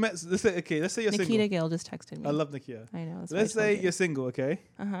 If you met, let's say you're Nikita single. Gale just texted me. I love Nikita. I know. that's Let's why I say told you're single, okay?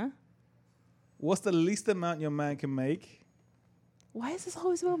 you. Uh-huh. What's the least amount your man can make Why is this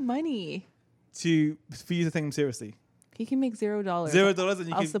always about money? for you to take him seriously? he can make $0, $0 and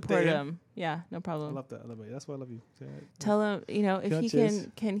you I'll can support date him. Yeah, no I problem. love that. I love it. That's why I love you. Tell him, you know, if Can I he cheers?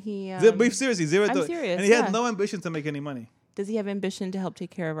 can he? But seriously, $0. I'm serious, And he yeah. has no ambition to make any money. Does he have ambition to help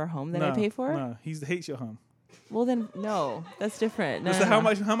take care of our home that no, I pay for? No, he hates your home. Well, then no, that's different. No, So no, how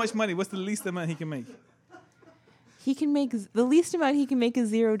no. much money? What's the least amount he can make? He can make the least amount he can make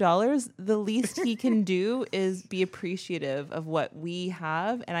is $0. The least he can do is be appreciative of what we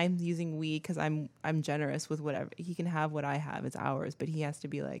have, and I'm using we because I'm generous with whatever he can have. What I have, it's ours, but he has to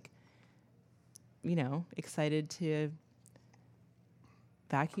be like, you know, excited to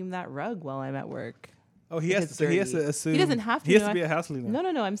vacuum that rug while I'm at work. Oh, he if has it's to. So he has dirty. to assume. He doesn't have to. He has you to know, be a house leader.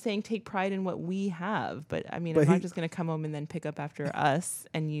 No. I'm saying take pride in what we have, but I mean, But I'm not he- just going to come home and then pick up after us,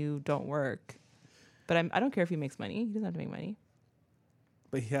 and you don't work. But I don't care if he makes money. He doesn't have to make money.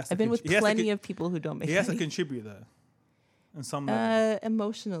 But he has to. I've been with he has to plenty of people who don't make He has to money. contribute though. In some level.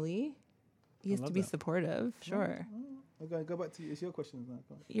 Emotionally, he has love to be that. supportive. Sure. Okay, go back to you. It's your questions now.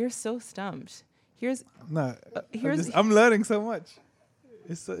 Go on. You're so stumped. Here's No, here's- I'm learning so much.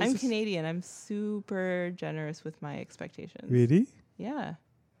 It's I'm just- Canadian. I'm super generous with my expectations. Really? Yeah. You know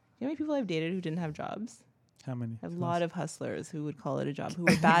how many people I've dated who didn't have jobs? How many? A lot of hustlers who would call it a job, who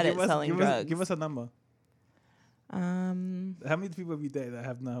were bad at selling drugs. Give us a number. I How many people have you dated that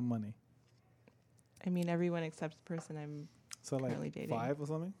have no money? mean, everyone except the person I'm So like currently dating. 5 or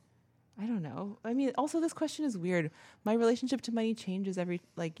something? I don't know. I mean, also this question is weird. My relationship to money changes every,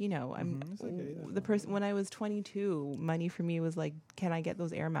 like, you know, It's okay, that's the person when I was 22, money for me was like, can I get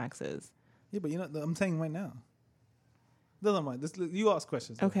those Air Maxes? Yeah, but you know, I'm saying right now. Doesn't mind. You ask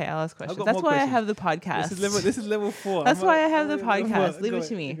questions. though. Okay, I'll ask questions. got That's more why questions. I have the podcast. This is level 4. That's I'm why like- I have the I'm like, podcast. Leave go it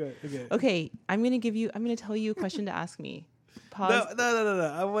to ahead, me. Okay. Okay, I'm gonna tell you a question to ask me. Pause.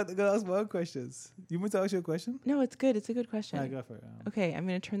 No. I want to go ask my own questions. You want to ask you a question? No, it's good. It's a good question. I go for it. Okay, I'm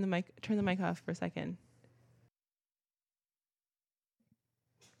gonna turn the mic off for a second.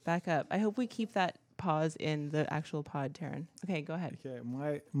 Back up. I hope we keep that pause in the actual pod, Taryn. Okay, go ahead. Okay,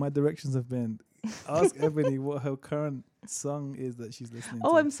 my directions have been ask Ebony what her current song is that she's listening to.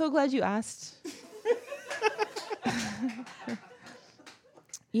 Oh, I'm so glad you asked.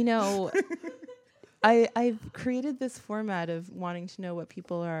 You know, I've created this format of wanting to know what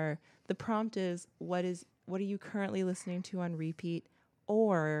people are. The prompt is what are you currently listening to on repeat,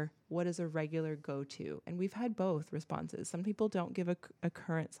 or what is a regular go-to? And we've had both responses. Some people don't give a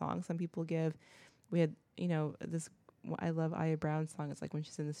current song. Some people give. We had, you know, this. I love Aya Brown's song. It's like when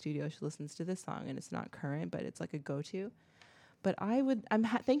she's in the studio, she listens to this song, and it's not current, but it's like a go-to. But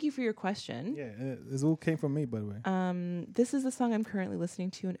thank you for your question. Yeah, this all came from me, by the way. This is the song I'm currently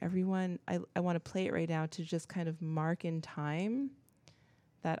listening to, and everyone, I want to play it right now to just kind of mark in time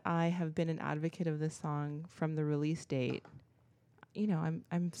that I have been an advocate of this song from the release date. You know,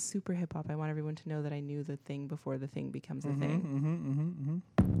 I'm super hip hop. I want everyone to know that I knew the thing before the thing becomes a thing.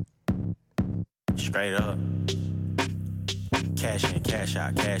 Straight up. Cash in, cash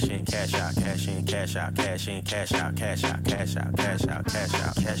out, cash in, cash out, cash in, cash out, cash in, cash out, cash out, cash out, cash out, cash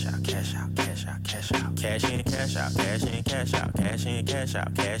out, cash out, cash out, cash out, cash out, cash in, cash out, cash in, cash out, cash in, cash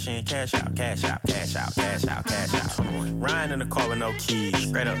out, cash in, cash out, cash out, cash out, cash out, cash out. Riding in the car with no keys,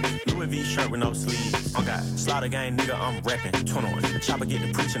 straight up. Louis V shirt with no sleeves. Oh God, Slaughter Gang nigga, I'm reppin'. 21. The chopper get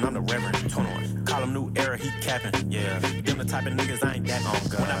to preaching, I'm the reverend. 21. Call him new era, he capping. Yeah, them the type of niggas I ain't that on.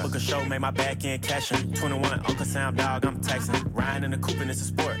 When I book a show, make my back end cashin'. 21, Uncle Sam dog, I'm taxing. Riding in the coupe and it's a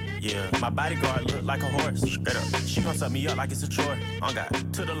sport. Yeah, my bodyguard look like a horse. Straight up, she gon' suck me up like it's a chore. On God,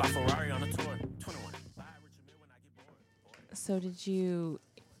 to the La Ferrari on the tour. 21. So did you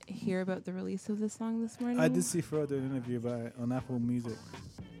hear about the release of this song this morning? I did see Pharrell do an interview about it on Apple Music.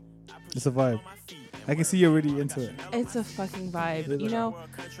 It's a vibe. I can see you're really into it. It's a fucking vibe. You know,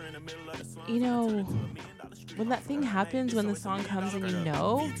 when that thing happens, when the song comes and you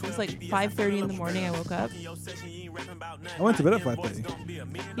know, it's like 5:30 in the morning. I woke up. I went to bed at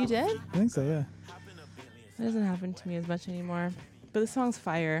 5:30. You did? I think so, yeah. That doesn't happen to me as much anymore. But the song's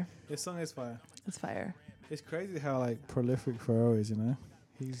fire. This song is fire. It's fire. It's crazy how like prolific Pharrell is, you know?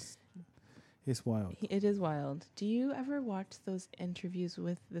 It's wild. It is wild. Do you ever watch those interviews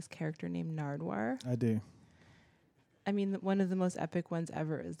with this character named Nardwar? I do. I mean, one of the most epic ones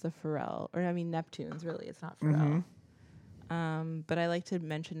ever is the Pharrell, or I mean Neptune's. Really, it's not Pharrell. But I like to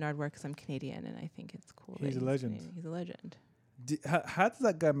mention Nardwar because I'm Canadian, and I think it's cool. He's that a legend. Canadian. He's a legend. How does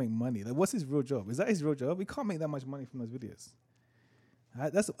that guy make money? Like, what's his real job? Is that his real job? He can't make that much money from those videos.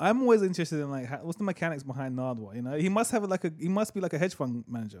 I'm always interested in like what's the mechanics behind Nardwar. You know, he must be like a hedge fund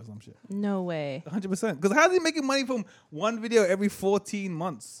manager or some shit. No way. 100%. Because how's he making money from one video every 14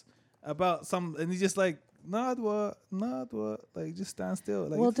 months about some? And he's just like Nardwar, like just stand still.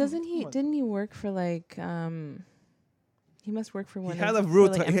 Like, Well, didn't he work for like He must work for one. had of, a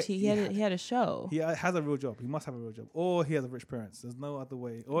real for, like, ti- he- MT. He had a show. He has a real job. He must have a real job, or he has a rich parents. There's no other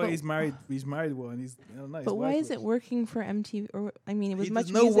way. Or But- he's married. He's married well, and he's. I don't know. his But why wife's is it rich. working for MTV? Or I mean, it was much.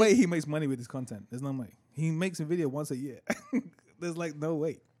 There's no music. way he makes money with his content. There's no way. He makes a video once a year. There's like no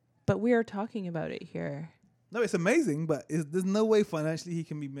way. But we are talking about it here. No, it's amazing, but there's no way financially he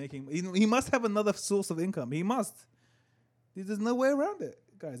can be making. He must have another source of income. He must. There's no way around it,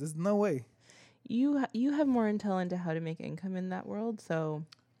 guys. There's no way. You have more intel into how to make income in that world, so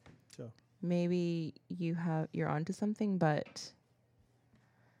Sure. maybe you're onto something. But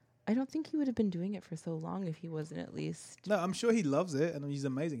I don't think he would have been doing it for so long if he wasn't at least. No, I'm sure he loves it and he's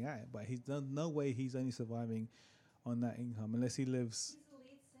amazing at it, but he's no way he's only surviving on that income unless he lives. He's the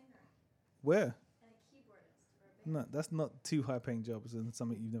lead singer Where? and a keyboardist for a band. No, that's not two high-paying jobs and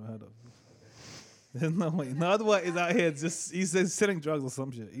something you've never heard of. There's no way. Nardwuar is out here he's selling drugs or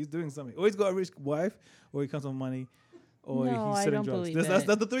some shit. He's doing something. Or he's got a rich wife, or he comes from money, or No, he's I selling don't drugs. believe That's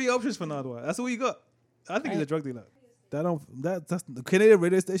it. the three options for Nardwuar. That's all you got. I think he's a drug dealer. That's the Canadian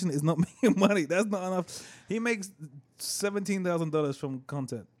radio station is not making money. That's not enough. He makes $17,000 from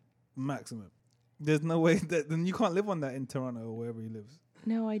content maximum. There's no way that then you can't live on that in Toronto or wherever he lives.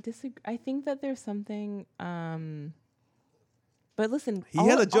 No, I disagree. I think that there's something. But listen, He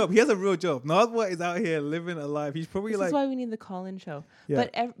has a job. He has a real job. Nardwuar is out here living a life. He's probably This like is why we need the call-in show. Yeah.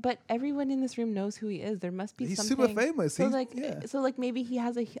 But everyone in this room knows who he is. There must be he's something. super famous. So He's, like maybe he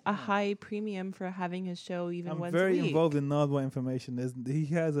has a high premium for having his show even I'm once very a week. involved in Nardwuar information. He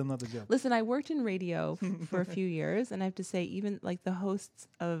has another job. Listen, I worked in radio for a few years, and I have to say, even like the hosts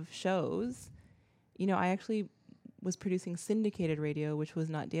of shows, I actually was producing syndicated radio, which was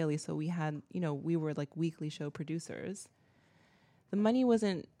not daily. So we had, we were like weekly show producers. The money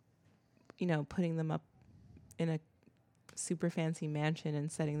wasn't, putting them up in a super fancy mansion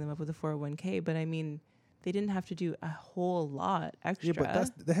and setting them up with a 401k. But I mean, they didn't have to do a whole lot extra. Yeah,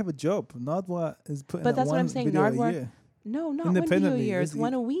 but they have a job. Nardwuar is putting But out that's what one I'm saying. video a Nardwuar- year. No, not one video a Independently, year. is It's he-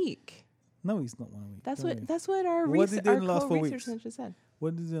 one a week. No, he's not 1 week. That's Don't what worry. that's what our What did he do in the last 4 co-research weeks? center said.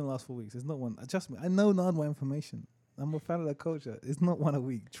 What did he do in the last 4 weeks? It's not one. Trust me, I know Nardwuar information. I'm a fan of that culture. It's not one a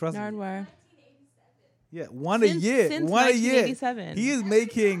week. Trust me. Nardwuar. Yeah, one a Since- year. since One a year. 1987. He is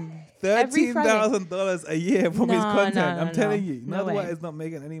making Every Friday. $13,000 a year from his No, content. no, I'm no, telling no. you, No Nardwuar way. is not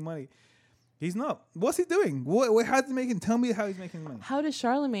making any money. He's not. What's he doing? How's he making? Tell me how he's making money. How does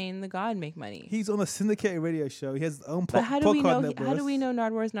Charlemagne the God make money? He's on a syndicated radio show. He has his own But how do we know? podcast How do we know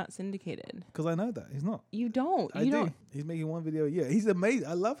Nardwuar is not syndicated? Because I know that he's not. You don't. I You do. don't. He's making one video a year. He's amazing.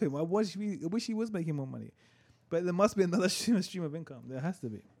 I love him. I wish he was making more money. But there must be another stream of income. There has to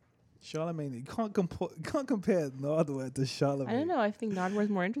be. Charlemagne, you can't compare Nardwuar to Charlemagne. I don't know. I think Nardwuar is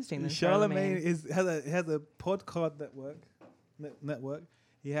more interesting than Charlemagne Charlemagne. has a podcast network.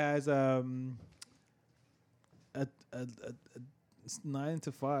 He has a 9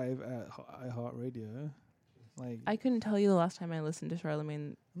 to 5 at iHeartRadio. Like I couldn't tell you the last time I listened to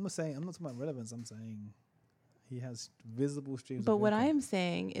Charlemagne. I'm not talking about relevance. I'm saying he has visible streams. But of what I income. am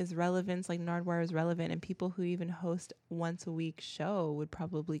saying is relevance. Like Nardwuar is relevant, and people who even host once a week show would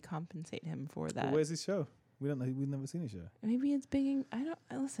probably compensate him for But that. where's his show? We don't know. We've never seen his show. Maybe it's big.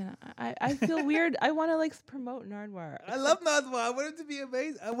 Listen. I feel weird. I want to like promote Nardwuar. I love Nardwuar. I want him to be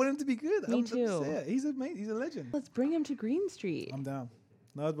amazing. I want him to be good. Me I'm just too. saying. He's amazing. He's a legend. Let's bring him to Green Street. I'm down.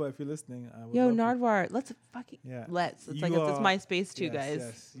 Nardwuar, if you're listening, I would Yo, love you. Nardwuar, let's fucking Yeah. let's. It's You like it's are- MySpace too, Yes, guys.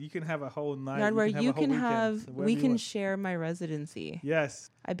 Yes. You can have a whole night. Nardwuar, you you can can have. a whole have. weekend, wherever We you can want. share my residency. Yes.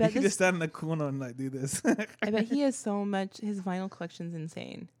 I You bet can this. just stand in the corner and like do this. I bet he has so much. His vinyl collection's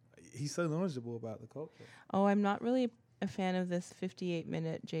insane. He's so knowledgeable about the culture. Oh, I'm not really a fan of this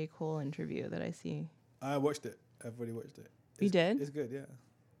 58-minute J. Cole interview that I see. I watched it. I've already watched it. You did? It's good, yeah.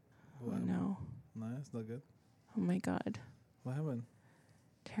 Oh no! No, it's not good. Oh my God, What happened?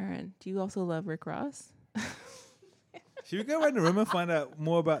 Taryn, do you also love Rick Ross? Should we go around the room and find out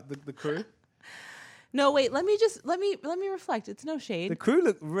more about the crew? No, wait. Let me reflect. It's no shade. The crew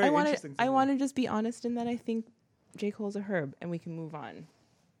look very interesting. I want to just be honest in that I think J. Cole's a herb, and we can move on.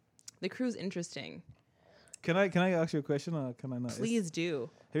 The crew's interesting. Can I ask you a question or can I not? Please do.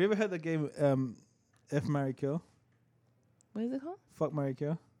 Have you ever heard the game F, Marry, Kill? What is it called? Fuck, Marry,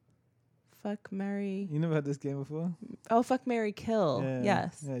 Kill? Fuck, marry. You never heard this game before? Oh, fuck, marry, kill. Yeah,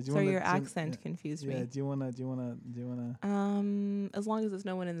 Yes. yeah. Do you Sorry, wanna- your do you- accent yeah. confused Yeah. me. Do you wanna? As long as there's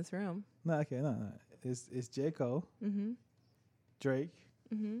no one in this room. No. Okay. No. It's J. Cole, Mm-hmm. Drake,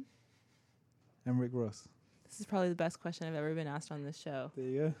 Mm-hmm. and Rick Ross. This is probably the best question I've ever been asked on this show. There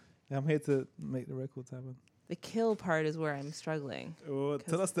you go. I'm here to make the records happen. The kill part is where I'm struggling. Oh,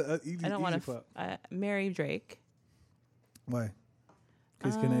 tell us the easy, I don't want easy part. to marry Drake. Why?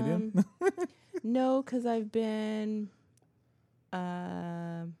 He's Canadian. No, because I've been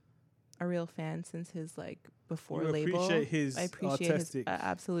a real fan since his like before You label. appreciate his I appreciate his artistic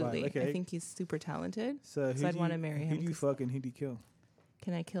absolutely. vibe, okay. I think he's super talented. So I'd wanna marry Who him do you 'cause- fuck and who do you kill?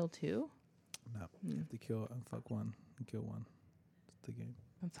 Can I kill two? No, you have to kill and fuck one and kill one. It's the game.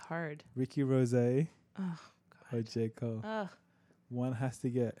 That's hard. Ricky Rose Oh or J. Cole. Ugh. One has to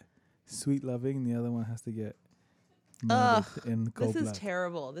get sweet loving, the other one has to get Ugh. murdered in cold This is blood.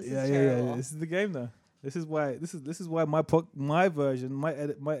 terrible. This yeah, is yeah, terrible. yeah. This is the game though. This is why my version, my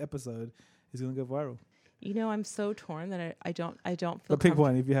episode is gonna go viral. You know, I'm so torn that I don't feel. But pick comfort-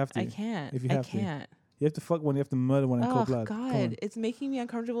 one if you have to. I can't. If you I have to. can't. You have to fuck one. You have to murder one in Oh cold blood. Come on. God, it's making me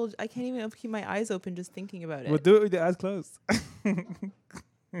uncomfortable. I can't even keep my eyes open just thinking about it. Well, do it with your eyes closed.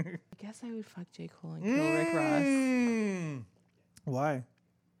 I guess I would fuck J. Cole and kill Rick Ross. Why?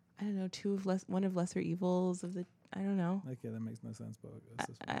 I don't know. One of lesser evils of the. I don't know. Okay, that makes no sense, but it's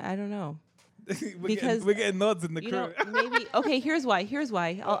just I don't know. because we're getting nods in the You crew. know, maybe. Okay, here's why.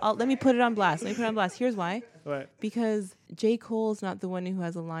 I'll let me put it on blast. Here's why. Right. Because J. Cole's not the one who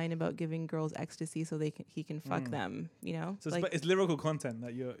has a line about giving girls ecstasy so he can fuck Mm. them. You know. So it's lyrical content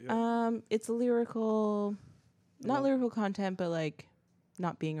that you're It's a lyrical, not Well- lyrical content, but like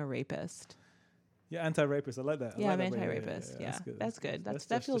not being a rapist. you're anti-rapist. I like that. Yeah, I I'm like that. anti-rapist. Yeah, that's good. That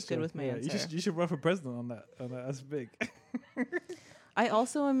That's feels just good a- with my yeah, answer. You should run for president on that. That's big. I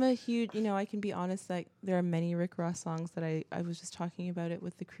also am a huge, I can be honest, like there are many Rick Ross songs that I was just talking about it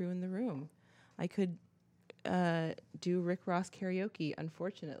with the crew in the room. I could do Rick Ross karaoke,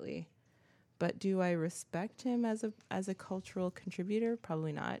 unfortunately. But do I respect him as a cultural contributor?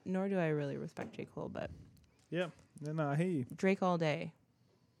 Probably not. Nor do I really respect J. Cole, but Yeah. No, I hear you. Drake all day.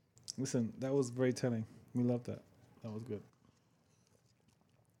 Listen, that was very telling. We love that. That was good.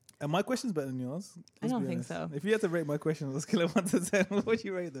 And my question's better than yours. I Let's don't be think honest. so. If you had to rate my question, let's scale it 1 to 10. What would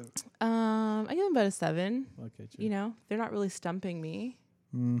you rate them? I give them about a 7. Okay, true. They're not really stumping me.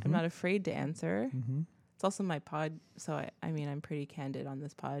 Mhm. I'm not afraid to answer. Mhm. It's also my pod, so I mean, I'm pretty candid on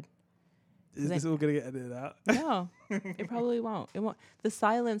this pod. Is this all gonna get edited out? No, it probably won't. It won't. The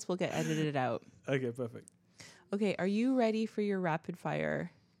silence will get edited out. Okay, perfect. Okay, are you ready for your rapid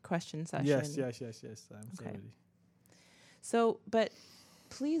fire question session? Yes. I'm so Okay. ready. So, but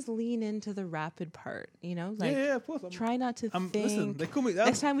please lean into the rapid part. Like yeah, of course. try not to think. Listen, they call me.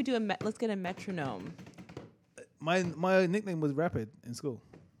 Next time we do let's get a metronome. My nickname was Rapid in school.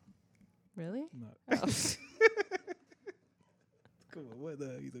 Really? No. Oh. Come on, what the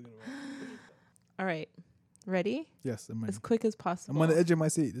hell are you talking about? All right, ready? Yes, I'm ready. As quick as possible. I'm on the edge of my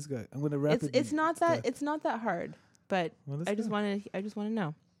seat. This guy. I'm gonna rapid. It's not that hard, but Well, let's I just go. want to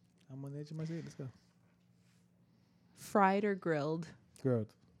know. I'm on the edge of my seat. Let's go. Fried or grilled?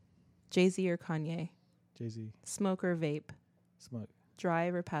 Grilled. Jay-Z or Kanye? Jay-Z. Smoke or vape? Smoke.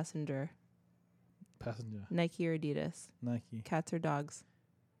 Drive or passenger? Passenger. Nike or Adidas? Nike. Cats or dogs?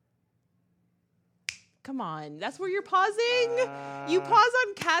 Come on, that's where you're pausing. You pause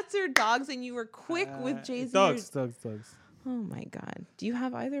on cats or dogs, and you were quick with Jay-Z. Dogs. Oh my God. Do you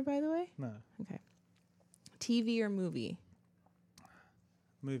have either, by the way? No. Okay. TV or movie?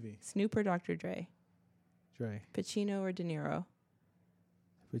 Movie. Snoop or Dr. Dre? Dre. Pacino or De Niro?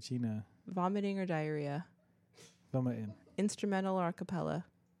 Pacino. Vomiting or diarrhea? Vomiting. Instrumental or a cappella?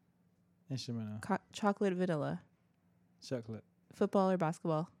 Instrumental. Chocolate vanilla? Chocolate. Football or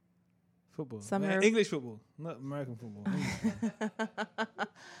basketball? Football. Summer. English football, not American football. English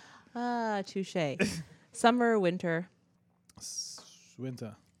football. Touche. Summer or winter?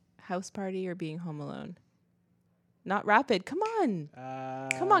 Winter. House party or being home alone? Not rapid. Come on.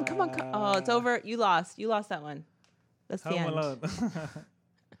 Come on. Oh, it's over. You lost that one. That's the Home end. Alone.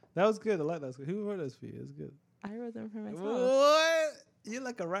 That was good. I like that. Who wrote those for you? It was good. I wrote them for myself. What? You're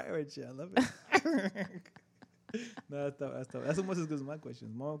like a writer and shit. I love it. No, that's tough. That's almost as good as my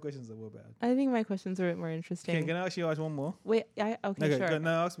questions. My questions are well bad. I think my questions are a bit more interesting. Okay, can I actually ask one more? Wait, okay, sure. Go,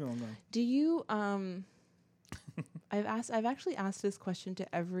 no, ask me one. Go. Do you I've actually asked this question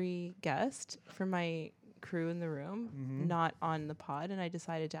to every guest for my crew in the room, Mhm. not on the pod, and I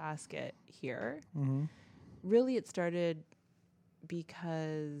decided to ask it here. Mm-hmm. Really, it started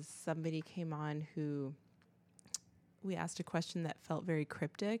because somebody came on who we asked a question that felt very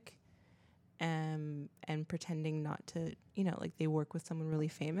cryptic, and pretending not to, like they work with someone really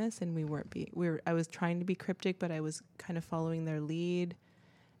famous, and I was trying to be cryptic, but I was kind of following their lead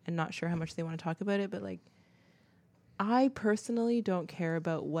and not sure how much they want to talk about it. But like, I personally don't care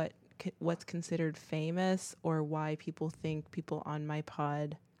about what's considered famous or why people think people on my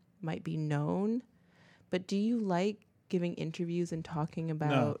pod might be known. But do you like giving interviews and talking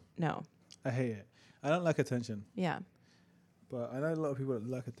about? No. I hate it. I don't like attention. Yeah. But I know a lot of people that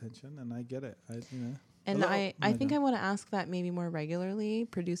like attention, and I get it. And lot of- I think I want to ask that maybe more regularly.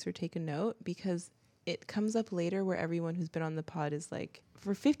 Producer, take a note, because it comes up later where everyone who's been on the pod is like,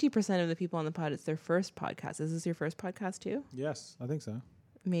 for 50% of the people on the pod, it's their first podcast. Is this your first podcast too? Yes, I think so.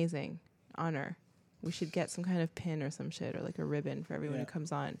 Amazing. Honor. We should get some kind of pin or some shit, or like a ribbon for everyone Yeah. who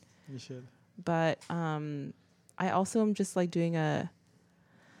comes on. You should. But I also am just like doing a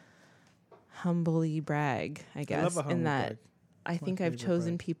humbly brag, I guess, love a humble in that brag. I It's my think I've favorite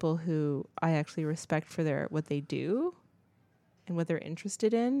chosen brag. people who I actually respect for what they do and what they're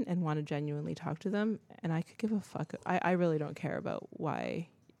interested in, and want to genuinely talk to them. And I could give a fuck. I really don't care about why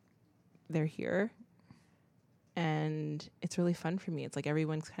they're here. And it's really fun for me. It's like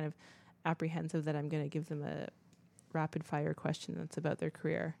everyone's kind of apprehensive that I'm going to give them a rapid fire question that's about their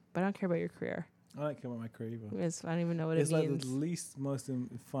career. But I don't care about your career. I don't care about my career either. I don't even know what It's it like means. the least most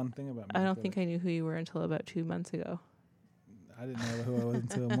fun thing about me. I don't feel think I knew who you were until about 2 months ago. I didn't know who I was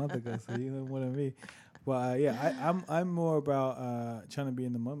until a month ago, so you know what I mean. But yeah, I'm more about trying to be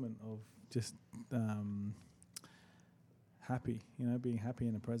in the moment of just happy, being happy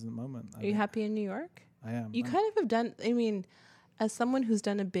in the present moment. Are you happy in New York? I am. You kind of have done, I mean, as someone who's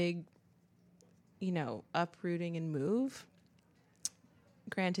done a big, uprooting and move,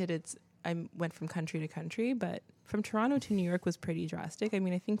 granted I went from country to country, but from Toronto to New York was pretty drastic. I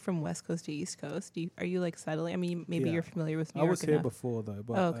mean, I think from West Coast to East Coast, are you like settling? I mean, maybe Yeah. you're familiar with New I York was here enough. before though,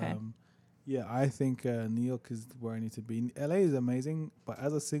 but Oh, okay. yeah, I think New York is where I need to be. LA is amazing, but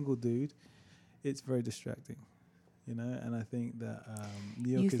as a single dude, it's very distracting, and I think that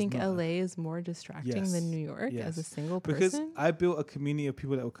New York You is think not LA is more distracting Yes. than New York as a Yes. single because person? I built a community of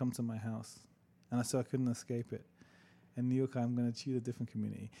people that would come to my house, and so I couldn't escape it. In New York, I'm going to choose a different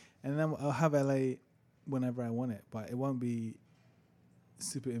community, and then I'll have LA whenever I want it, but it won't be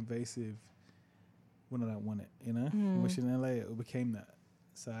super invasive when I don't want it. Which in LA it became that,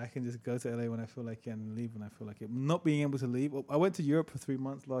 so I can just go to LA when I feel like it and leave when I feel like it. Not being able to leave. I went to Europe for 3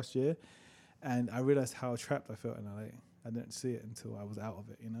 months last year, and I realized how trapped I felt in LA. I didn't see it until I was out of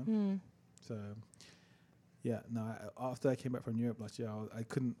it. So. Yeah, no. After I came back from Europe last year, I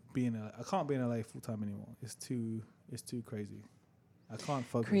couldn't be in LA. I can't be in LA full time anymore. It's too crazy. I can't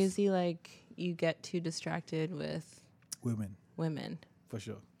focus. Crazy, like you get too distracted with Women, for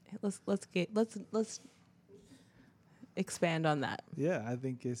sure. Let's expand on that. Yeah, I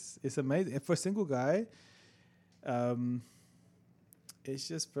think it's amazing. For a single guy, it's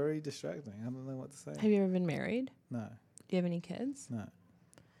just very distracting. I don't know what to say. Have you ever been married? No, Do you have any kids? no.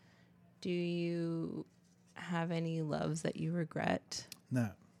 Do you have any loves that you regret? No.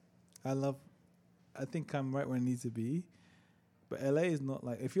 I think I'm right where I need to be. But LA is not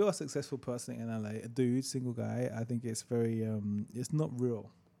like, if you're a successful person in LA, a dude, single guy, I think it's very, it's not real.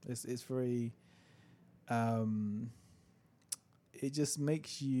 It's very, it just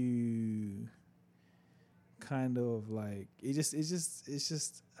makes you kind of like, it's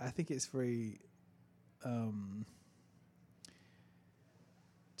just, I think it's very,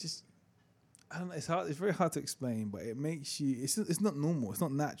 just, I don't know, it's very hard to explain, but it makes you, it's not normal, it's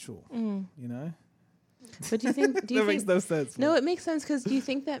not natural, But do you think? That makes no sense. No, it makes sense, because do you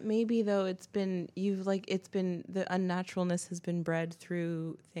think that maybe though the unnaturalness has been bred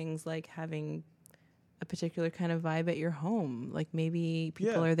through things like having a particular kind of vibe at your home? Like maybe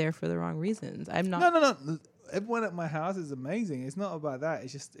people Yeah. are there for the wrong reasons. I'm not. No. Everyone at my house is amazing. It's not about that.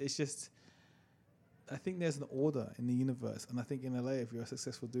 It's just. I think there's an order in the universe, and I think in LA, if you're a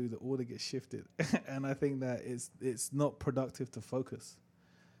successful dude, the order gets shifted, and I think that it's not productive to focus.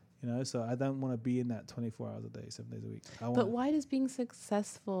 So I don't want to be in that 24 hours a day, 7 days a week. But why does being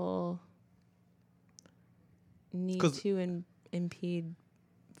successful need 'Cause- to impede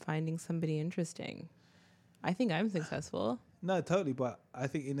finding somebody interesting? I think I'm successful. No, totally. But I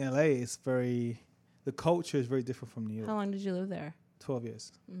think in LA, the culture is very different from New York. How long did you live there? 12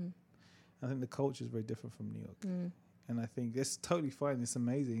 years. Mm. I think the culture is very different from New York. Mm. And I think it's totally fine. It's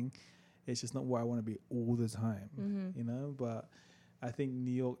amazing. It's just not where I want to be all the time, Mm-hmm. But I think New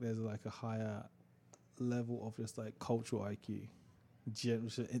York, there's like a higher level of just like cultural IQ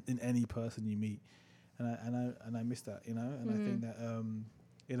in any person you meet. And I miss that, And I think that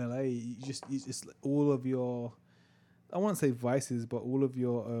in LA, it's like all of your, I won't say vices, but all of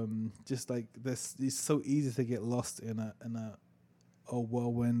your just like this, it's so easy to get lost in a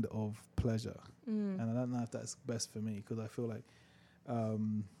whirlwind of pleasure. And I don't know if that's best for me, because I feel like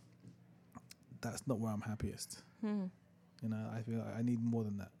that's not where I'm happiest. I feel like I need more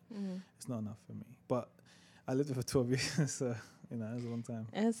than that. It's not enough for me. But I lived there for 12 years, so it was a long time.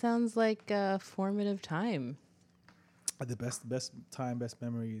 And it sounds like a formative time. The best time, best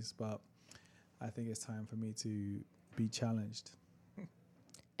memories, but I think it's time for me to be challenged.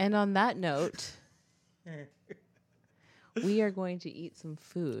 And on that note, We are going to eat some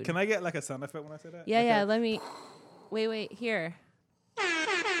food. Can I get like a sound effect when I say that? Yeah, Like yeah. a- Let me. Wait. Here.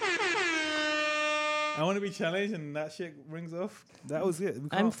 I want to be challenged and that shit rings off. That was it. We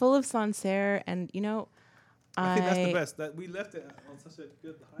I'm can't- full of Sancerre, and you know, I think that's the best. That we left it on such a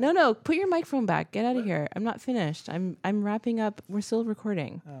good high. No. Put your microphone back. Get out of here. I'm not finished. I'm wrapping up. We're still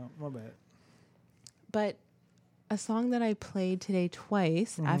recording. Oh, my bad. But a song that I played today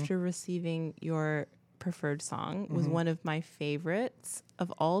twice after receiving your preferred song was one of my favorites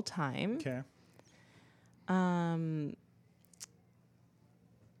of all time. Okay.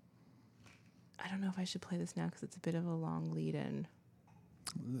 I don't know if I should play this now because it's a bit of a long lead-in.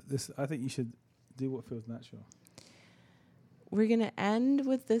 I think you should do what feels natural. We're gonna end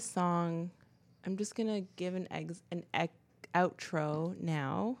with this song. I'm just gonna give an outro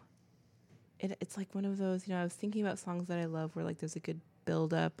now. It's like one of those, I was thinking about songs that I love where like there's a good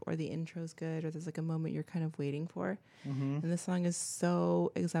build up or the intro's good or there's like a moment you're kind of waiting for. And this song is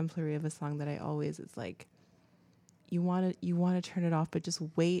so exemplary of a song that I always, it's like you want to turn it off, but just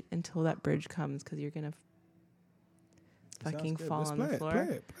wait until that bridge comes because you're gonna fucking Sounds good. fall Let's on play the it, floor.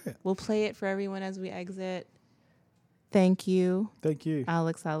 Play it. We'll play it for everyone as we exit. Thank you, Thank you.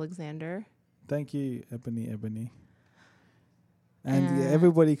 Alex Alexander. Thank you, Ebony. And yeah,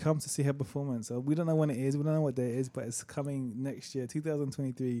 everybody comes to see her performance. So we don't know when it is. We don't know what day it is, but it's coming next year,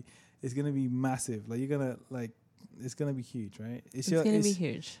 2023. It's going to be massive. Like, you're going to, it's going to be huge, right? It's going to be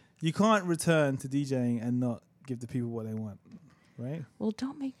huge. You can't return to DJing and not give the people what they want, right? Well,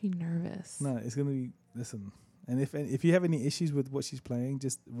 don't make me nervous. No, it's going to be, listen. And if you have any issues with what she's playing,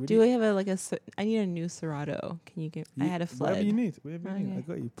 just really. Do I have I need a new Serato. Can you give? I had a flood. Whatever you need. Whatever you need. Okay. I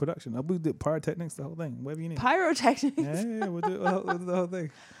got you. Production. I'll do pyrotechnics, the whole thing. Whatever you need. Pyrotechnics. Yeah, we'll do the whole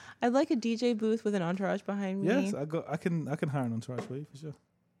thing. I'd like a DJ booth with an entourage behind me. Yes, I can hire an entourage for you for sure.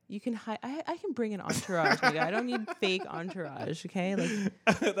 You can I can bring an entourage. Like, I don't need fake entourage. Okay, like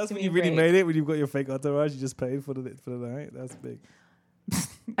That's give when me you a really break. made it. When you've got your fake entourage, you just paid for the night. That's big.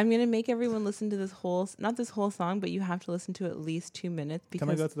 I'm gonna make everyone listen to this not this whole song, but you have to listen to at least 2 minutes because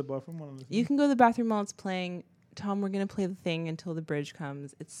Can I go to the bathroom while I'm listening? you can go to the bathroom while it's playing. Tom, we're gonna play the thing until the bridge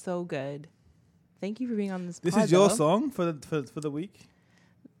comes. It's so good. Thank you for being on this. This pod, is your though. song for the week.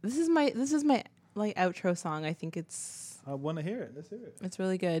 This is my like outro song. I think it's I want to hear it. Let's hear it. it's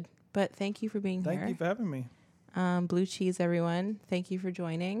really good. But thank you for being here. Thank you for having me. Blue Cheese, everyone. Thank you for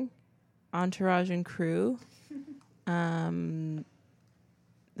joining. Entourage and crew.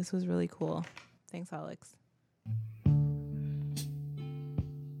 This was really cool. Thanks, Alex.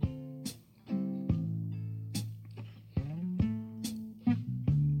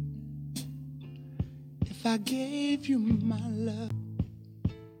 If I gave you my love,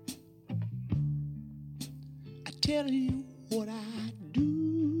 I tell you what I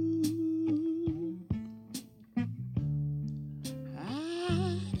do.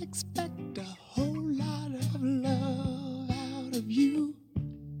 I'd expect a whole lot of love out of you.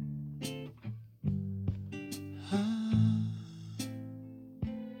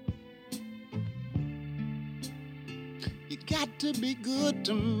 You got to be good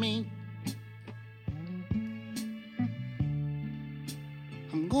to me.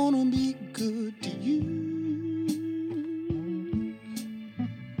 I'm gonna be good to you.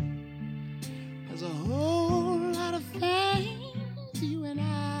 There's a whole lot of things you and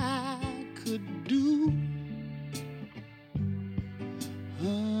I could do.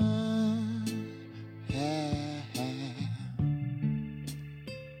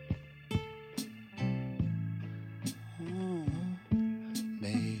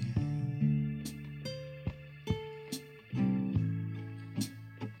 Babe.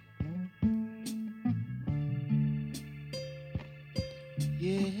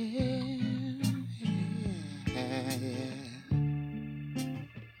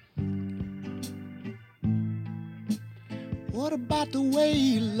 What about the way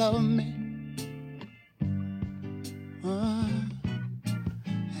you love me?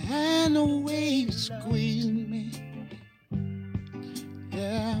 And the way you squeeze me.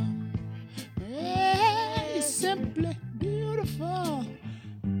 Yeah. Yeah, you're simply beautiful.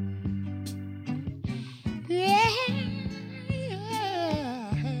 Yeah,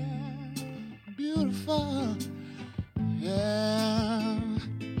 yeah, beautiful. Yeah,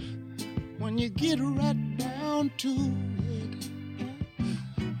 when you get right down to it.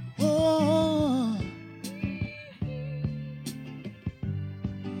 Oh,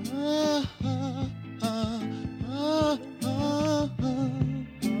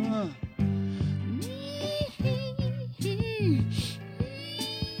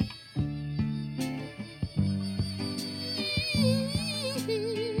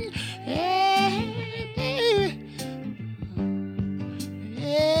 yeah,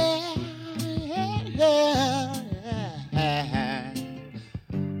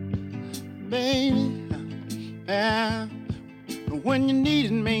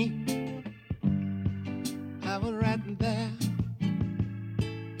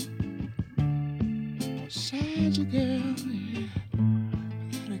 Beside you, girl, yeah.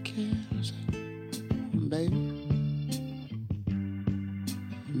 That I care, baby,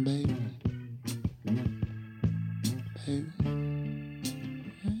 baby, baby.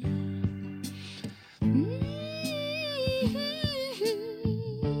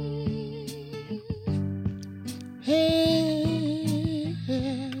 Hey,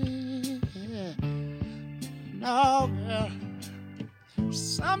 no, girl.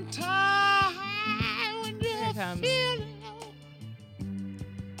 Sometimes when Here you're it comes. feeling low,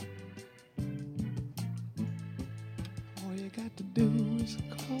 all you got to do is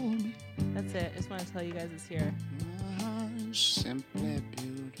call me. That's it. I just want to tell you guys it's here. I'm simply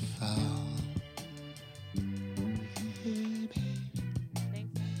beautiful. Baby.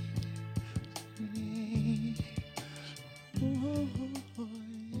 Thanks.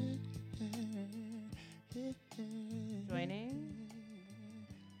 Joining.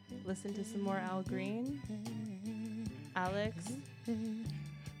 Listen to some more Al Green. Alex,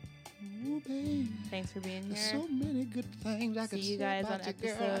 Ooh, baby. thanks for being There's here. so many good things I See could you say guys on about you,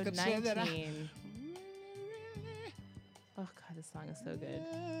 girl. I episode could say that I 19. Oh, God, this song is so good.